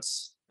 3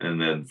 months,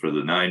 and then for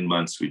the 9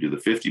 months, we do the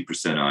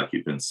 50%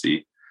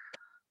 occupancy,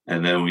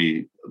 and then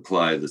we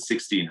apply the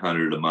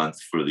 $1,600 a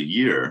month for the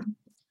year,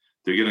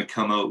 they're going to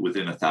come out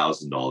within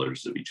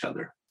 $1,000 of each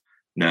other.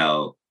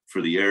 Now,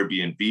 for the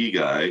Airbnb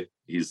guy,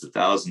 he's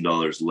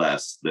 $1,000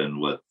 less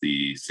than what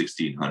the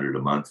 $1,600 a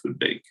month would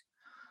make.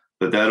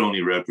 But that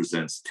only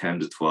represents 10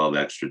 to 12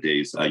 extra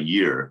days a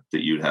year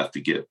that you'd have to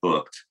get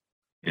booked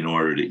in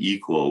order to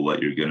equal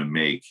what you're going to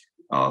make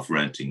off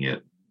renting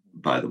it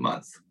by the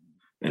month.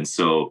 And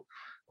so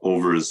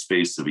over a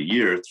space of a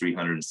year,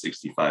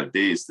 365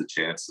 days, the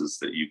chances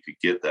that you could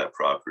get that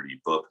property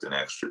booked an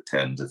extra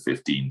 10 to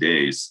 15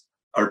 days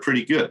are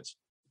pretty good.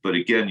 But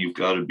again, you've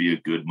got to be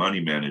a good money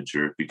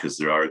manager because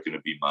there are going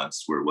to be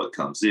months where what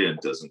comes in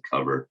doesn't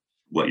cover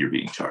what you're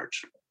being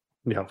charged.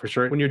 Yeah, for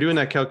sure. When you're doing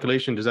that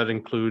calculation, does that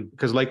include,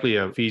 because likely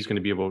a fee is going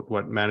to be about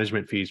what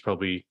management fees,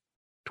 probably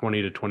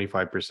 20 to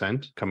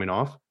 25% coming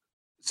off?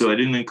 So I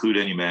didn't include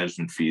any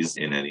management fees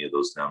in any of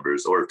those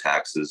numbers or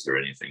taxes or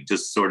anything,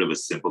 just sort of a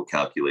simple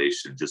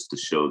calculation just to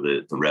show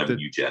the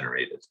revenue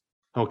generated.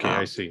 Okay,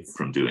 I see.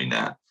 From doing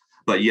that.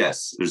 But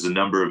yes, there's a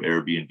number of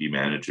Airbnb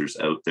managers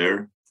out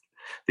there.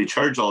 They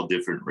charge all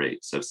different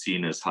rates. I've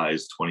seen as high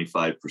as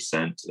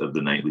 25% of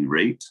the nightly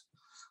rate.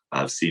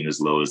 I've seen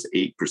as low as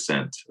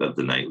 8% of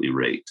the nightly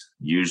rate.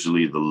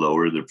 Usually the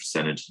lower the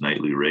percentage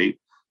nightly rate,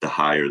 the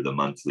higher the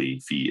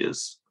monthly fee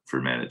is for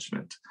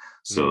management.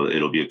 So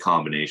it'll be a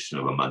combination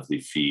of a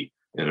monthly fee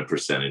and a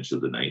percentage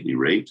of the nightly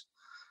rate.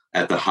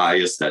 At the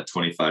highest, that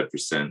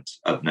 25%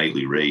 of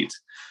nightly rate,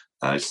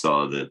 I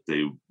saw that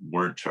they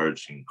weren't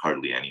charging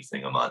hardly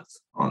anything a month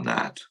on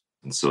that.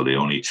 And so they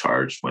only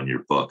charge when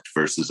you're booked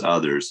versus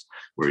others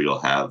where you'll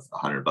have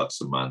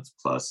 $100 a month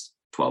plus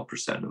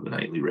 12% of the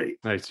nightly rate.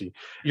 I see.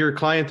 Your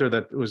client there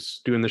that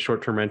was doing the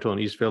short-term rental in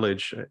East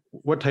Village,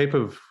 what type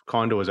of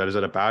condo is that? Is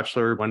that a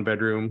bachelor, 1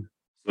 bedroom?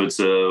 So it's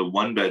a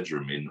 1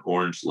 bedroom in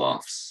Orange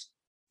Lofts.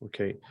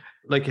 Okay.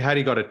 Like had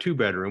he got a 2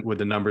 bedroom, would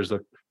the numbers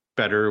look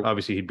better?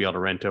 Obviously, he'd be able to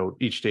rent out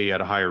each day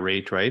at a higher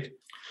rate, right?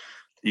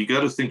 You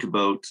got to think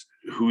about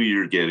who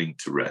you're getting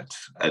to rent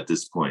at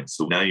this point.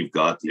 So now you've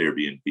got the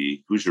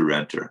Airbnb. Who's your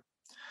renter?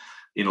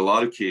 In a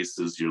lot of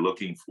cases, you're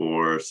looking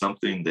for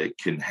something that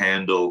can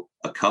handle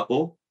a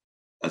couple,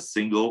 a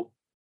single,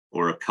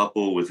 or a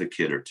couple with a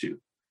kid or two.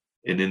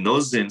 And in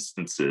those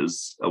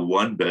instances, a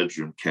 1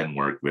 bedroom can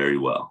work very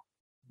well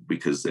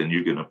because then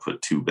you're going to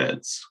put 2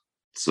 beds.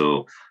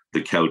 So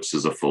the couch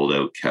is a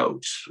fold-out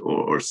couch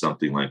or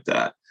something like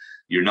that.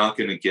 You're not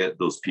going to get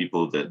those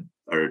people that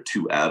are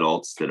two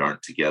adults that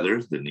aren't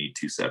together that need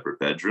two separate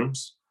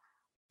bedrooms.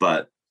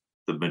 But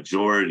the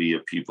majority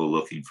of people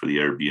looking for the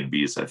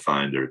Airbnbs, I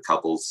find, are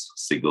couples,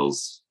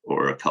 singles,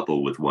 or a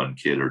couple with one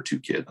kid or two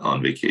kids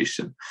on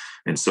vacation.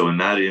 And so in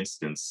that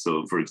instance,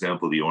 so for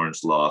example, the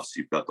orange lofts,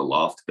 you've got the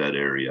loft bed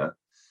area.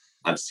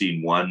 I've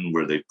seen one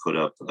where they put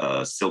up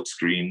a silk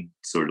screen,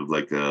 sort of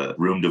like a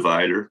room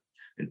divider,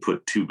 and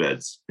put two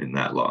beds in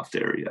that loft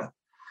area.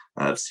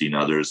 I've seen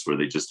others where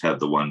they just have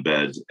the one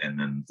bed and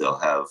then they'll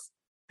have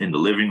in the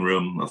living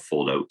room a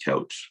fold-out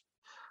couch,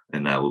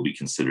 and that will be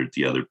considered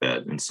the other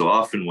bed. And so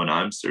often when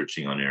I'm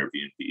searching on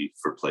Airbnb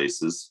for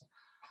places,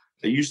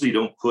 I usually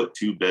don't put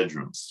two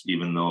bedrooms,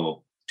 even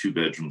though two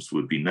bedrooms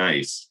would be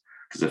nice,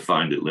 because I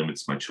find it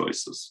limits my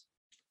choices.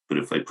 But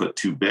if I put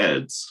two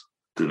beds,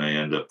 then I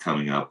end up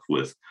coming up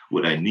with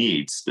what I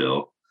need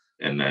still,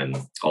 and then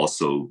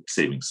also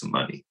saving some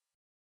money.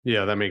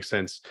 Yeah, that makes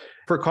sense.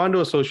 For condo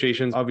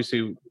associations,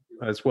 obviously,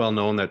 it's well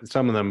known that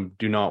some of them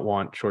do not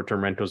want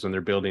short-term rentals in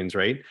their buildings,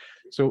 right?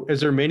 So is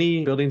there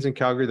many buildings in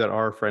Calgary that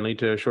are friendly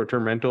to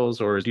short-term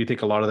rentals, or do you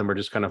think a lot of them are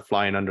just kind of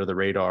flying under the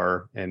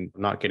radar and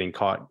not getting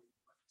caught?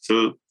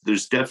 So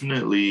there's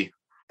definitely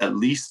at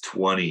least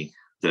 20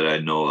 that I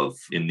know of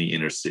in the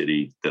inner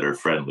city that are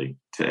friendly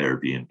to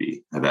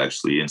Airbnb. I've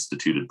actually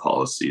instituted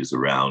policies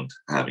around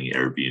having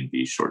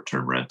Airbnb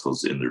short-term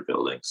rentals in their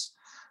buildings.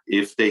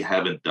 If they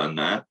haven't done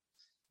that,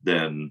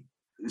 then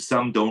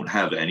some don't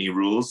have any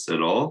rules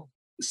at all.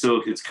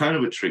 So it's kind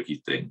of a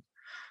tricky thing,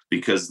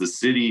 because the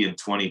city in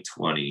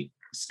 2020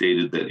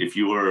 stated that if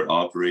you are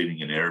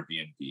operating an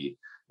Airbnb,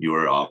 you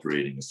are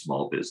operating a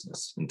small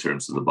business in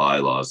terms of the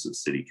bylaws of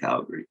City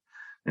Calgary.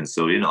 And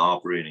so in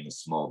operating a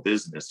small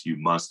business, you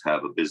must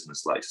have a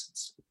business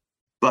license.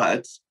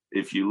 But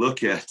if you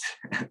look at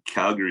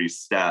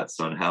Calgary's stats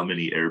on how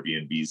many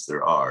Airbnbs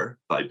there are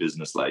by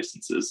business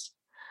licenses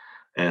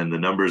and the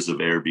numbers of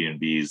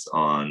Airbnbs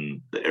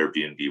on the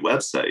Airbnb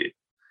website,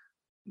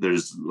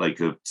 there's like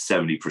a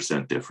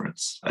 70%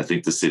 difference. I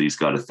think the city's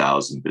got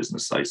 1,000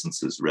 business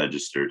licenses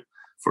registered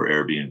for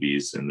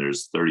Airbnbs, and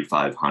there's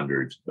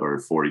 3,500 or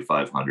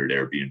 4,500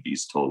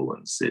 Airbnbs total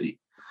in the city.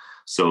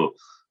 So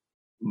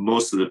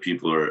most of the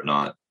people are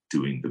not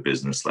doing the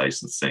business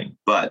licensing.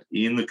 But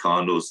in the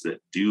condos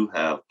that do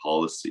have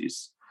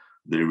policies,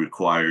 they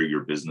require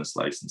your business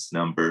license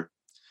number.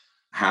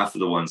 Half of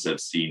the ones I've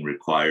seen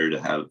require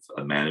to have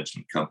a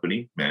management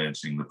company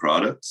managing the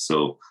product.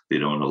 So they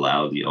don't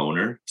allow the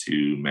owner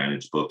to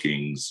manage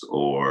bookings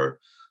or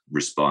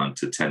respond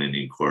to tenant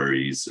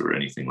inquiries or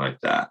anything like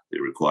that. They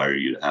require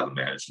you to have a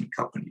management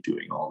company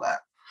doing all that.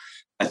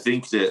 I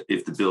think that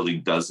if the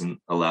building doesn't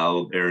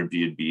allow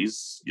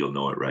Airbnbs, you'll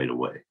know it right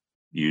away.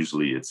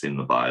 Usually it's in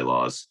the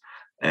bylaws.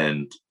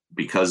 And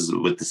because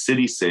with the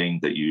city saying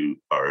that you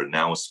are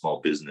now a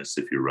small business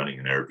if you're running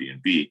an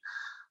Airbnb,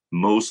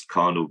 most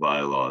condo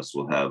bylaws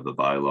will have the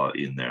bylaw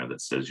in there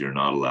that says you're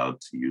not allowed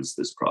to use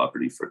this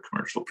property for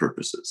commercial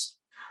purposes.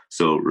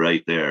 So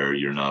right there,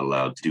 you're not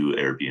allowed to do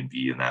Airbnb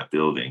in that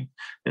building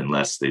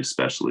unless they've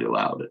specially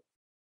allowed it.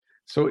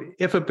 So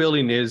if a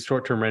building is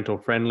short-term rental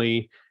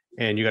friendly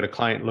and you got a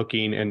client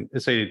looking, and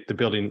let's say the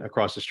building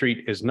across the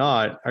street is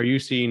not, are you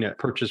seeing a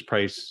purchase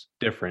price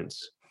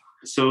difference?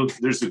 So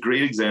there's a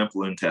great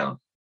example in town.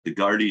 The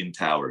Guardian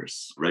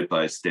Towers, right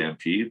by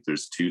Stampede.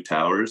 There's two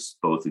towers,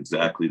 both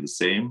exactly the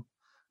same.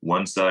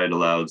 One side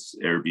allows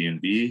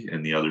Airbnb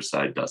and the other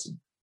side doesn't.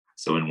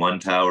 So in one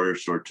tower,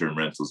 short-term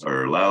rentals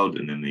are allowed,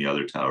 and in the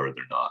other tower,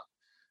 they're not.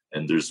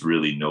 And there's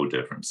really no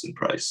difference in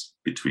price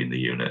between the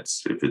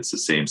units. If it's the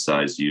same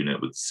size unit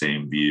with the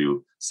same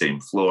view, same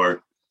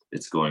floor,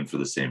 it's going for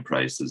the same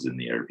price as in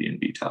the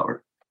Airbnb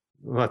tower.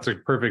 Well, that's a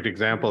perfect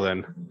example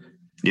then.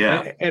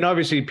 Yeah. And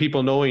obviously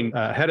people knowing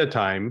ahead of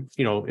time,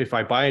 if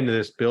I buy into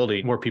this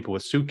building, more people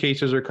with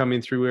suitcases are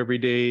coming through every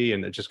day,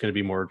 and it's just going to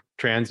be more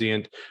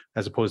transient,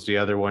 as opposed to the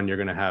other one, you're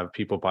going to have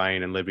people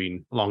buying and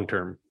living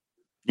long-term.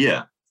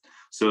 Yeah.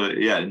 So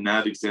yeah, in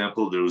that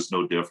example, there was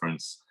no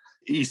difference.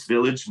 East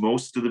Village,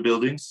 most of the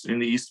buildings in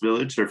the East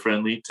Village are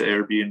friendly to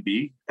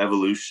Airbnb.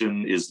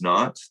 Evolution is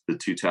not, the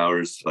two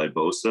towers by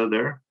Bosa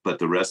there, but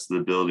the rest of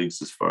the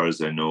buildings, as far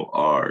as I know,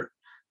 are.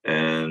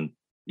 And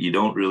you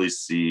don't really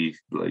see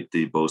like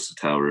the Bosa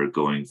Tower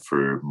going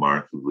for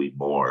markedly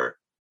more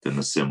than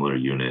the similar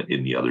unit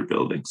in the other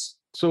buildings.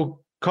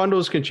 So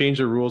condos can change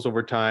their rules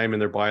over time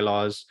and their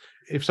bylaws.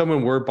 If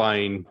someone were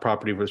buying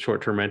property with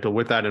short-term rental,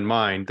 with that in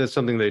mind, that's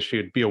something they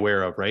should be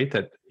aware of, right?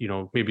 That,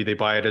 maybe they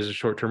buy it as a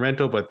short-term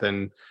rental, but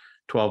then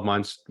 12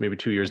 months, maybe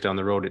 2 years down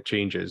the road, it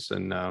changes.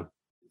 And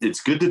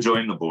it's good to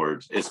join the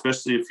board,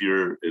 especially if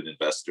you're an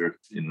investor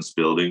in this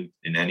building.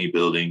 In any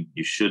building,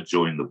 you should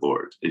join the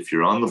board. If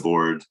you're on the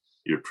board,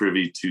 you're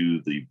privy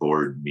to the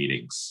board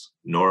meetings.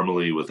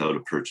 Normally, without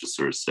a purchase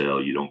or a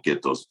sale, you don't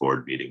get those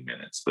board meeting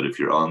minutes. But if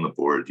you're on the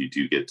board, you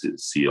do get to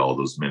see all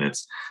those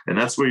minutes. And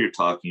that's where you're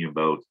talking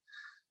about,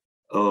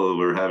 oh,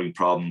 we're having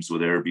problems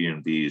with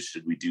Airbnbs.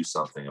 Should we do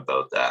something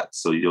about that?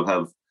 So you'll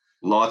have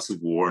lots of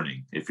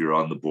warning if you're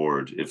on the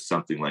board, if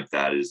something like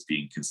that is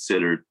being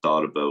considered,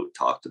 thought about,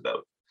 talked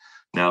about.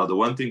 Now, the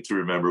one thing to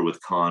remember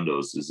with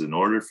condos is in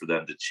order for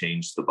them to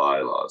change the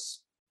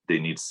bylaws, they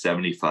need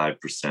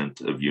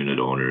 75% of unit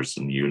owners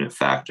and unit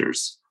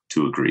factors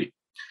to agree.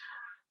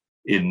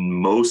 In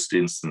most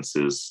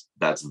instances,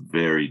 that's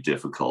very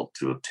difficult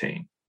to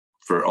obtain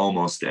for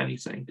almost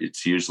anything.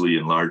 It's usually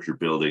in larger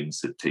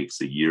buildings, it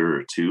takes a year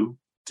or two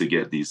to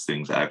get these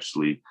things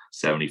actually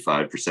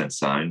 75%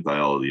 signed by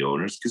all of the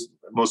owners, because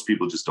most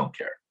people just don't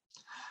care.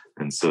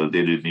 And so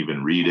they didn't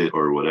even read it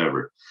or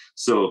whatever.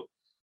 So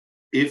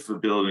if a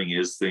building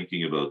is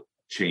thinking about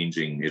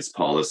changing its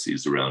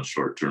policies around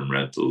short-term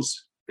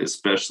rentals,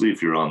 especially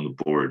if you're on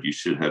the board, you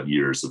should have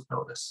years of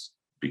notice,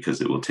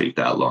 because it will take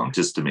that long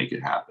just to make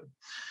it happen.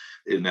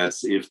 And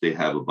that's if they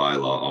have a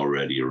bylaw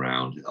already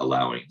around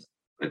allowing them.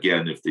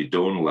 Again, if they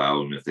don't allow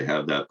them, if they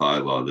have that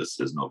bylaw that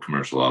says no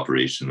commercial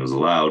operation is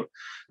allowed,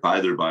 by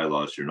their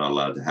bylaws, you're not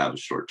allowed to have a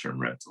short-term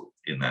rental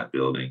in that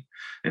building.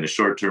 And a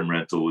short-term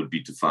rental would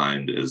be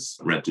defined as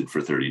rented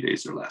for 30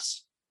 days or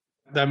less.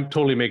 That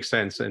totally makes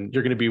sense. And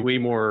you're going to be way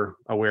more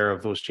aware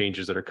of those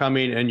changes that are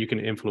coming, and you can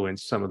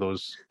influence some of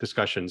those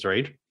discussions,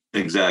 right?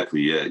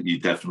 Exactly. Yeah, you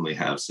definitely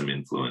have some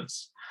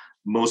influence.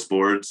 Most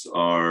boards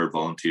are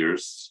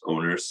volunteers,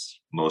 owners.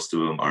 Most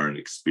of them aren't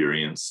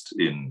experienced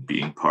in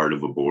being part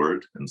of a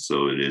board. And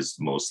so it is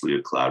mostly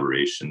a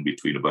collaboration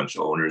between a bunch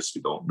of owners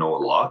who don't know a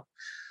lot.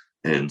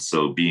 And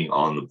so being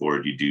on the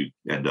board, you do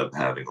end up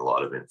having a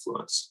lot of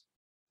influence.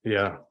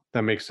 Yeah,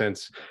 that makes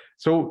sense.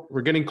 So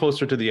we're getting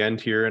closer to the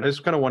end here. And I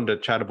just kind of wanted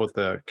to chat about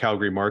the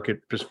Calgary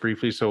market just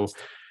briefly. So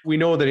we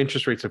know that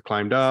interest rates have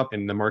climbed up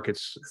and the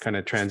market's kind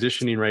of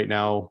transitioning right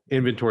now.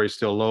 Inventory is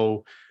still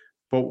low.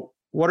 But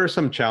what are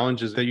some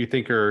challenges that you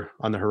think are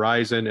on the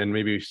horizon, and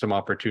maybe some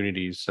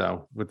opportunities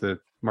with the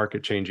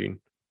market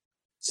changing?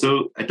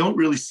 So I don't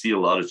really see a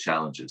lot of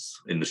challenges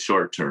in the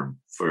short term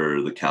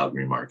for the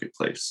Calgary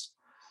marketplace.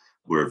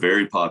 We're a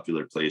very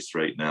popular place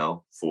right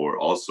now for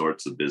all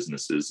sorts of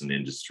businesses and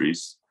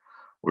industries.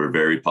 We're a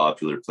very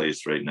popular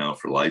place right now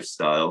for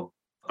lifestyle.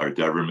 Our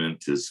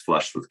government is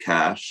flush with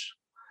cash.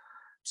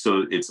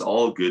 So it's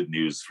all good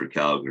news for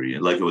Calgary.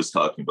 And like I was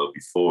talking about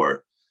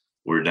before,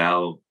 we're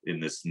now in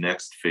this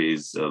next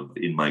phase of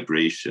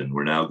in-migration.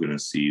 We're now going to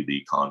see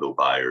the condo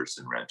buyers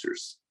and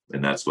renters.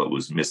 And that's what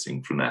was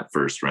missing from that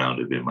first round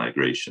of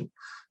in-migration.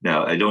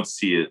 Now, I don't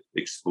see it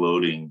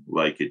exploding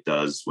like it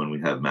does when we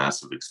have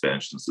massive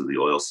expansions of the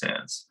oil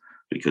sands,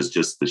 because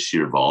just the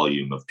sheer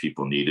volume of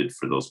people needed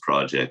for those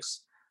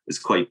projects is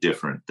quite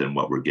different than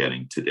what we're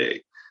getting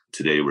today.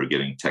 Today, we're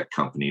getting tech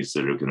companies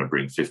that are going to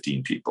bring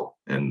 15 people,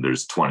 and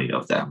there's 20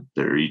 of them.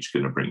 They're each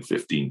going to bring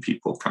 15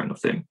 people kind of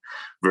thing,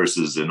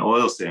 versus an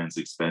oil sands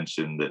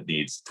expansion that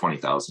needs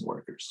 20,000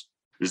 workers.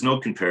 There's no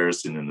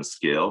comparison in the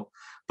scale,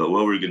 but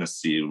what we're going to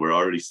see, we're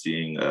already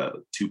seeing a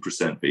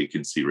 2%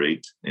 vacancy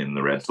rate in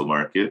the rental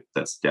market.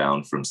 That's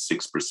down from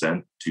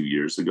 6% 2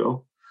 years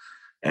ago,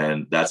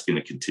 and that's going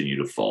to continue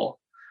to fall.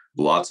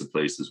 Lots of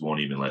places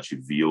won't even let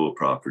you view a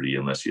property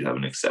unless you have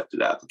an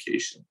accepted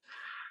application.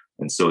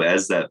 And so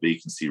as that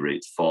vacancy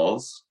rate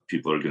falls,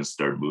 people are going to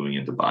start moving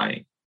into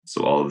buying.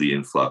 So all of the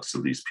influx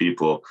of these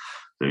people,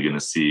 they're going to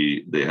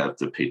see they have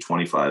to pay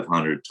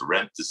 $2,500 to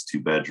rent this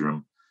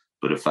 2-bedroom.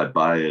 But if I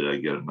buy it, I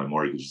get my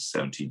mortgage is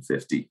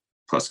 $1,750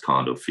 plus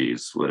condo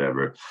fees,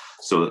 whatever.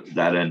 So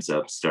that ends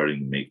up starting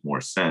to make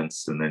more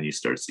sense. And then you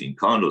start seeing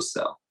condos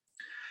sell.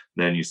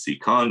 Then you see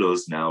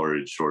condos now are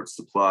in short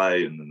supply,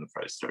 and then the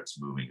price starts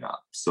moving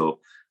up. So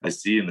I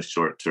see in the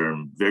short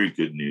term, very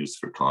good news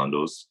for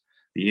condos.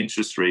 The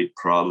interest rate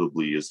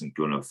probably isn't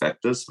going to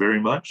affect us very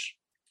much.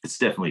 It's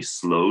definitely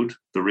slowed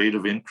the rate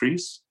of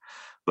increase,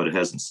 but it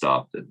hasn't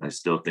stopped it. I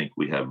still think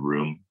we have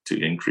room to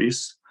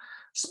increase,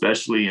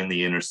 especially in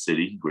the inner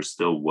city. We're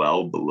still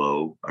well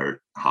below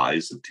our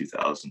highs of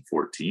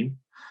 2014.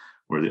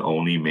 We're the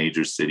only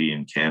major city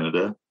in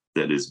Canada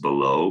that is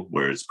below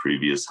where its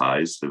previous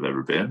highs have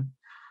ever been.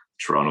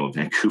 Toronto and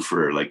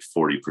Vancouver are like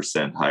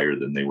 40% higher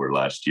than they were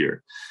last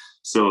year.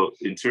 So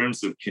in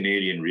terms of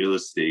Canadian real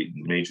estate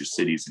in major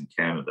cities in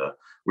Canada,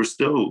 we're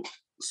still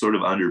sort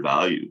of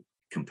undervalued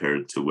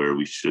compared to where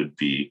we should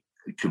be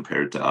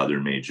compared to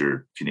other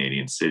major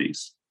Canadian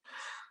cities.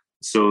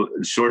 So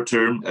short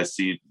term, I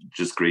see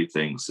just great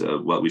things.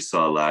 What we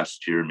saw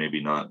last year,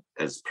 maybe not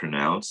as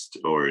pronounced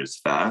or as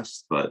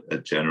fast, but a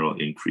general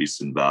increase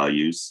in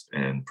values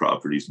and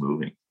properties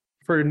moving.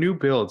 For new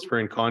builds,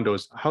 in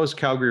condos, how's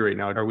Calgary right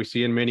now? Are we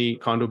seeing many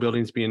condo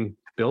buildings being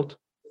built?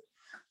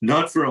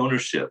 Not for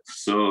ownership.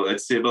 So I'd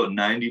say about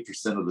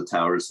 90% of the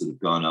towers that have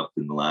gone up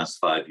in the last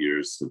 5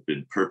 years have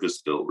been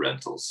purpose-built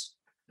rentals.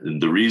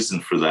 And the reason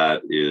for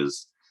that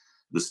is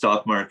the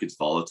stock market's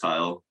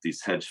volatile.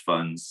 These hedge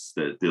funds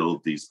that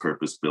build these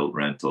purpose-built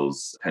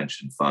rentals,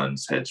 pension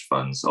funds, hedge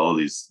funds, all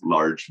these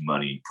large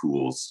money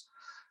pools,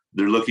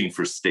 they're looking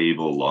for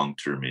stable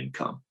long-term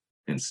income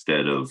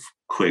instead of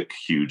quick,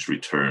 huge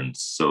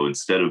returns. So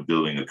instead of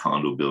building a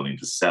condo building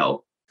to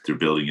sell, they're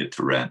building it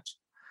to rent.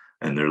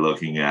 And they're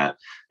looking at,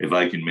 if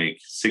I can make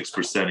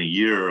 6% a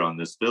year on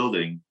this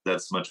building,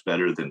 that's much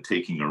better than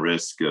taking a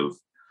risk of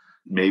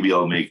maybe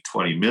I'll make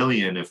 20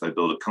 million if I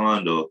build a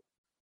condo,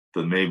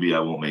 but maybe I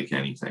won't make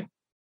anything.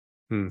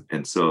 Hmm.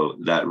 And so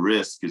that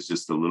risk is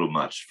just a little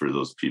much for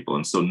those people.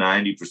 And so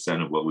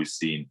 90% of what we've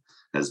seen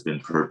has been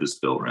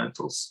purpose-built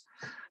rentals.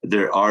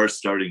 There are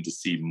starting to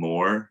see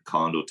more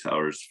condo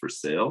towers for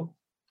sale,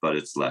 but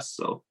it's less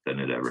so than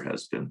it ever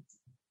has been.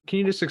 Can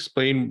you just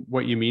explain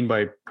what you mean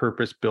by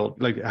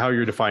purpose-built, like how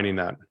you're defining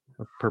that?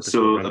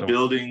 So a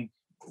building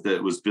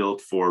that was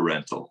built for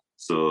rental.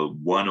 So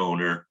one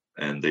owner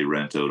and they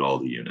rent out all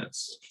the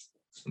units.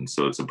 And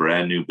so it's a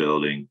brand new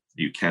building.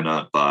 You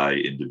cannot buy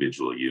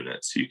individual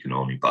units. You can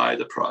only buy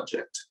the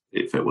project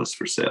if it was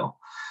for sale.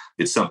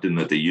 It's something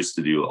that they used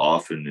to do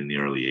often in the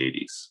early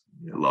 80s.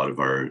 A lot of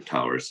our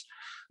towers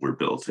were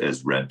built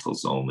as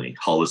rentals only.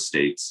 Hull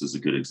Estates is a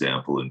good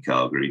example in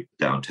Calgary,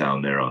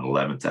 downtown there on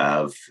 11th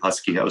Ave.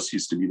 Husky House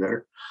used to be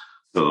there.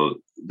 So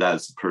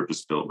that's a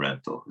purpose-built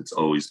rental. It's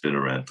always been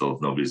a rental.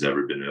 Nobody's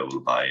ever been able to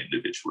buy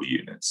individual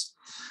units.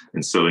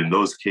 And so in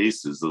those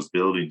cases, those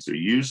buildings are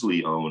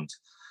usually owned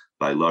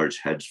by large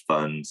hedge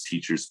funds,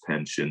 teachers'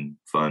 pension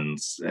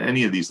funds.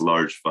 Any of these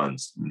large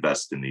funds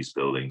invest in these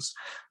buildings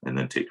and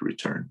then take a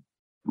return.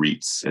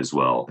 REITs as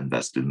well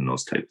invested in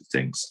those type of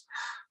things.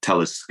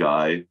 TELUS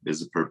Sky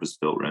is a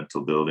purpose-built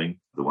rental building,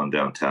 the one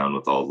downtown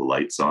with all the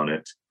lights on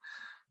it.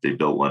 They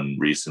built one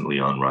recently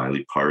on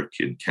Riley Park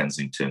in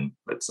Kensington.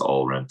 That's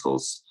all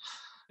rentals.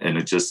 And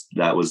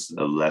that was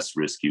a less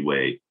risky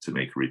way to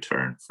make a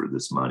return for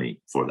this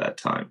money for that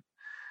time.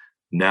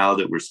 Now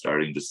that we're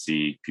starting to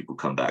see people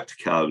come back to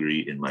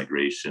Calgary in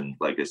migration,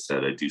 like I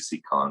said, I do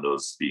see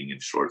condos being in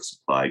short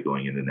supply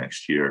going into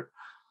next year.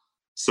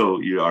 So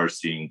you are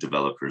seeing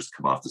developers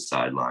come off the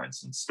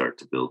sidelines and start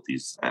to build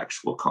these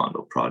actual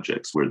condo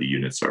projects where the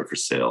units are for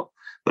sale.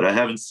 But I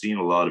haven't seen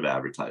a lot of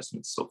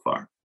advertisements so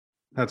far.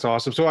 That's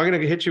awesome. So I'm going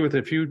to hit you with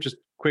a few just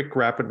quick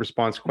rapid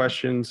response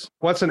questions.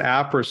 What's an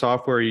app or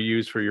software you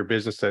use for your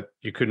business that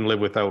you couldn't live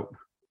without?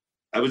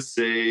 I would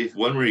say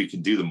one where you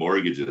can do the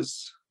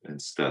mortgages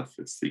and stuff.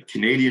 It's the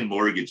Canadian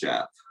Mortgage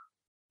app.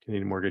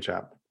 Canadian Mortgage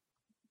app.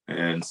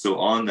 And so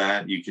on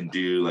that, you can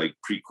do like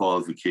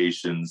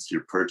pre-qualifications,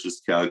 your purchase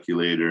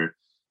calculator.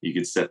 You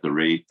can set the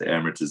rate, the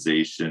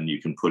amortization.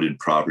 You can put in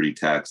property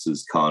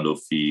taxes, condo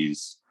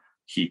fees,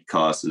 heat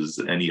costs,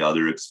 any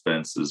other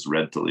expenses,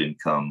 rental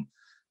income,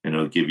 and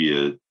it'll give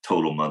you a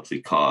total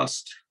monthly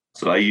cost.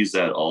 So I use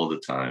that all the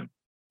time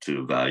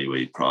to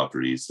evaluate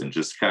properties and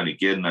just kind of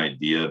get an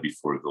idea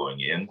before going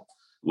in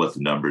what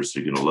the numbers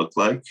are going to look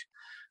like.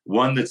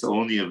 One that's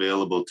only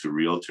available to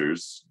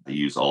realtors I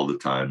use all the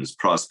time is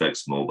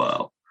Prospects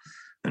Mobile.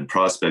 And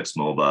Prospects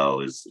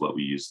Mobile is what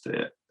we use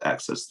to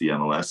access the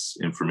MLS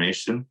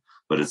information,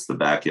 but it's the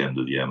back end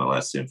of the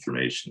MLS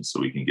information.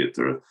 So we can get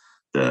the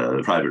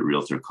private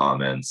realtor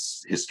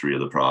comments, history of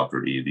the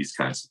property, these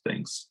kinds of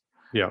things.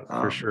 Yeah,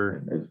 for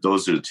sure. And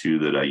those are the two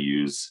that I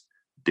use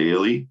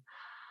daily.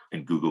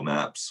 And Google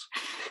Maps.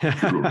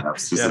 Google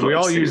Maps yeah, we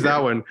all use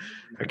that one.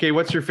 Okay,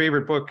 what's your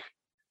favorite book?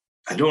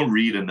 I don't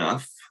read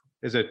enough.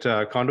 Is it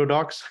Condo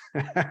Docs?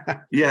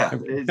 Yeah,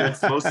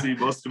 that's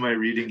most of my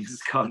reading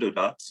is Condo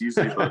Docs,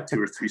 usually about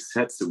 2 or 3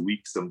 sets a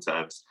week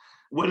sometimes.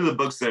 One of the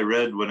books I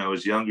read when I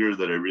was younger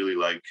that I really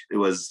liked, it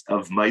was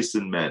Of Mice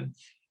and Men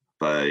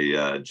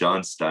by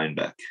John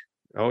Steinbeck.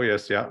 Oh,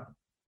 yes, yeah.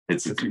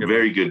 It's a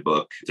very good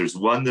book. There's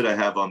one that I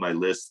have on my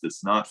list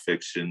that's not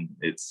fiction.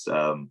 It's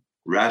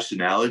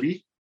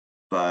Rationality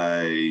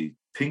by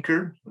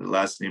Pinker. The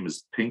last name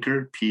is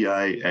Pinker,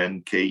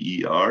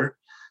 Pinker.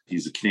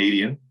 He's a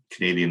Canadian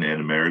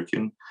and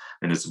American.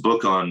 And it's a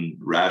book on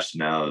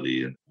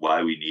rationality and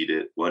why we need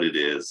it, what it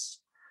is,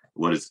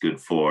 what it's good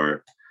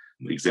for,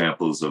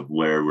 examples of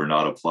where we're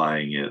not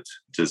applying it.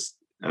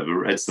 I've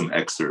read some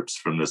excerpts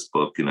from this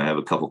book and I have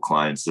a couple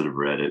clients that have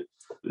read it.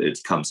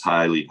 It comes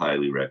highly,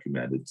 highly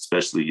recommended,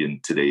 especially in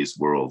today's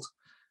world.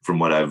 From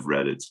what I've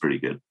read, it's pretty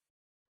good.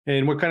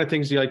 And what kind of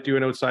things do you like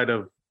doing outside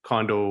of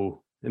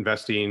condo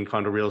investing,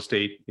 condo real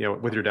estate,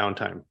 with your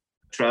downtime?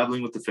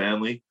 Traveling with the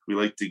family. We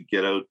like to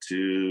get out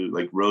to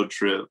like road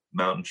trip,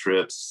 mountain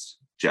trips,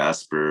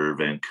 Jasper,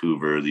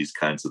 Vancouver, these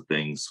kinds of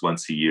things.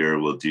 Once a year,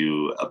 we'll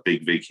do a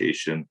big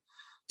vacation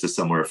to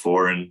somewhere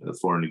foreign, a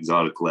foreign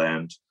exotic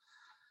land.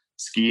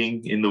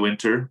 Skiing in the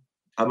winter.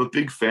 I'm a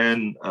big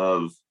fan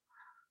of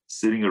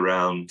sitting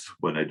around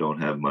when I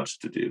don't have much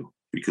to do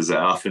because I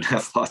often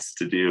have lots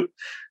to do.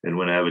 And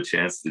when I have a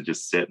chance to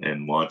just sit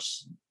and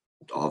watch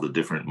all the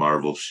different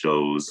Marvel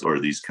shows or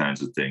these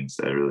kinds of things,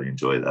 I really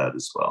enjoy that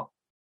as well.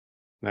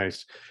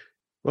 Nice.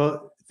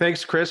 Well,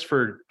 thanks, Chris,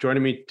 for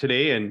joining me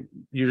today. And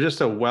you're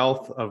just a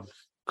wealth of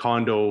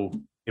condo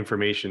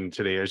information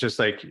today. It's just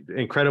like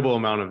incredible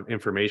amount of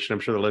information. I'm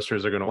sure the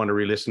listeners are going to want to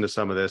re-listen to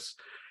some of this.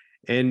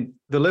 And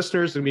the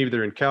listeners, maybe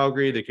they're in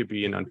Calgary, they could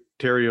be in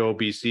Ontario,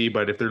 BC,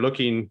 but if they're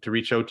looking to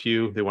reach out to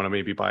you, they want to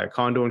maybe buy a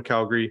condo in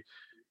Calgary,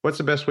 what's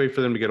the best way for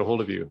them to get a hold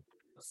of you?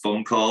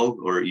 Phone call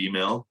or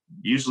email.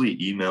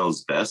 Usually email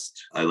is best.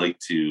 I like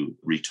to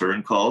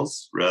return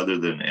calls rather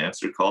than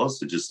answer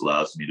calls. It just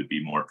allows me to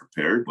be more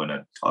prepared when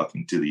I'm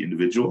talking to the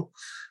individual.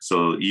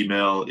 So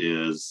email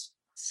is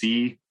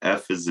CF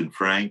as in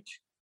Frank,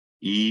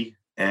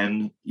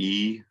 ENE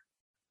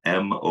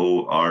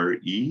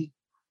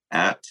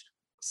at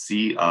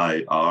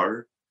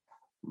CIR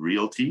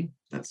Realty,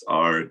 that's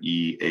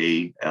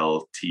REALTY.ca.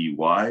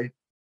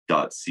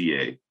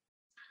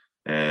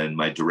 And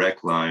my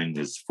direct line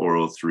is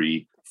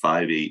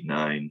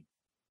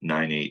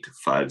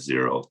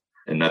 403-589-9850.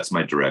 And that's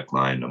my direct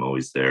line. I'm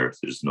always there.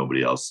 There's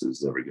nobody else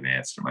who's ever going to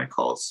answer my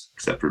calls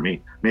except for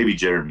me. Maybe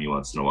Jeremy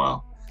once in a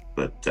while.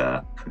 But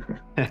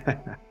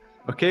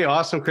okay,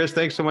 awesome, Chris.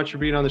 Thanks so much for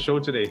being on the show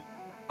today.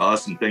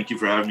 Awesome. Thank you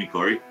for having me,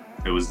 Corey.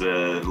 It was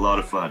a lot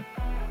of fun.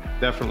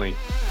 Definitely.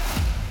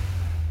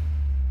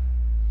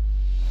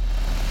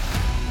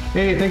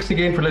 Hey, thanks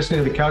again for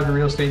listening to the Calgary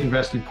Real Estate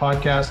Investing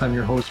Podcast. I'm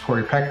your host,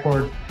 Corey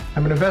Peckford.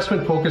 I'm an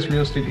investment-focused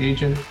real estate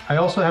agent. I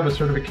also have a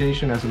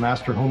certification as a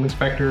master home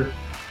inspector.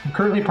 I'm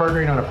currently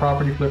partnering on a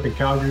property flip in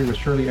Calgary with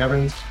Shirley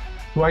Evans,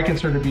 who I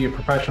consider to be a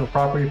professional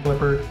property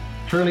flipper.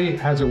 Shirley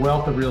has a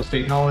wealth of real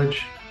estate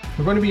knowledge.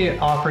 We're going to be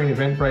offering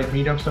Eventbrite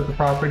meetups at the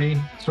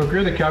property. So if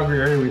you're in the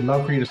Calgary area, we'd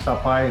love for you to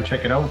stop by and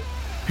check it out.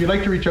 If you'd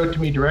like to reach out to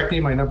me directly,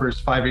 my number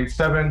is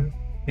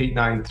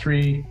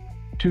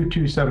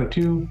 587-893-2272.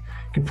 You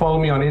can follow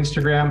me on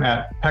Instagram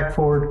at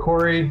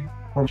PeckfordCorey,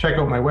 or check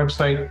out my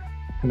website,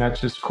 and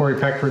that's just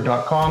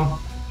CoreyPeckford.com.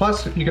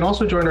 Plus, you can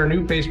also join our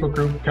new Facebook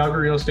group,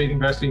 Calgary Real Estate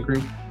Investing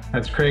Group.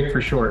 That's Craig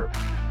for short.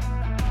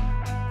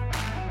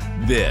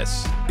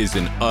 This is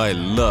an I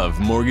Love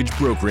Mortgage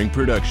Brokering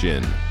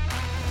production.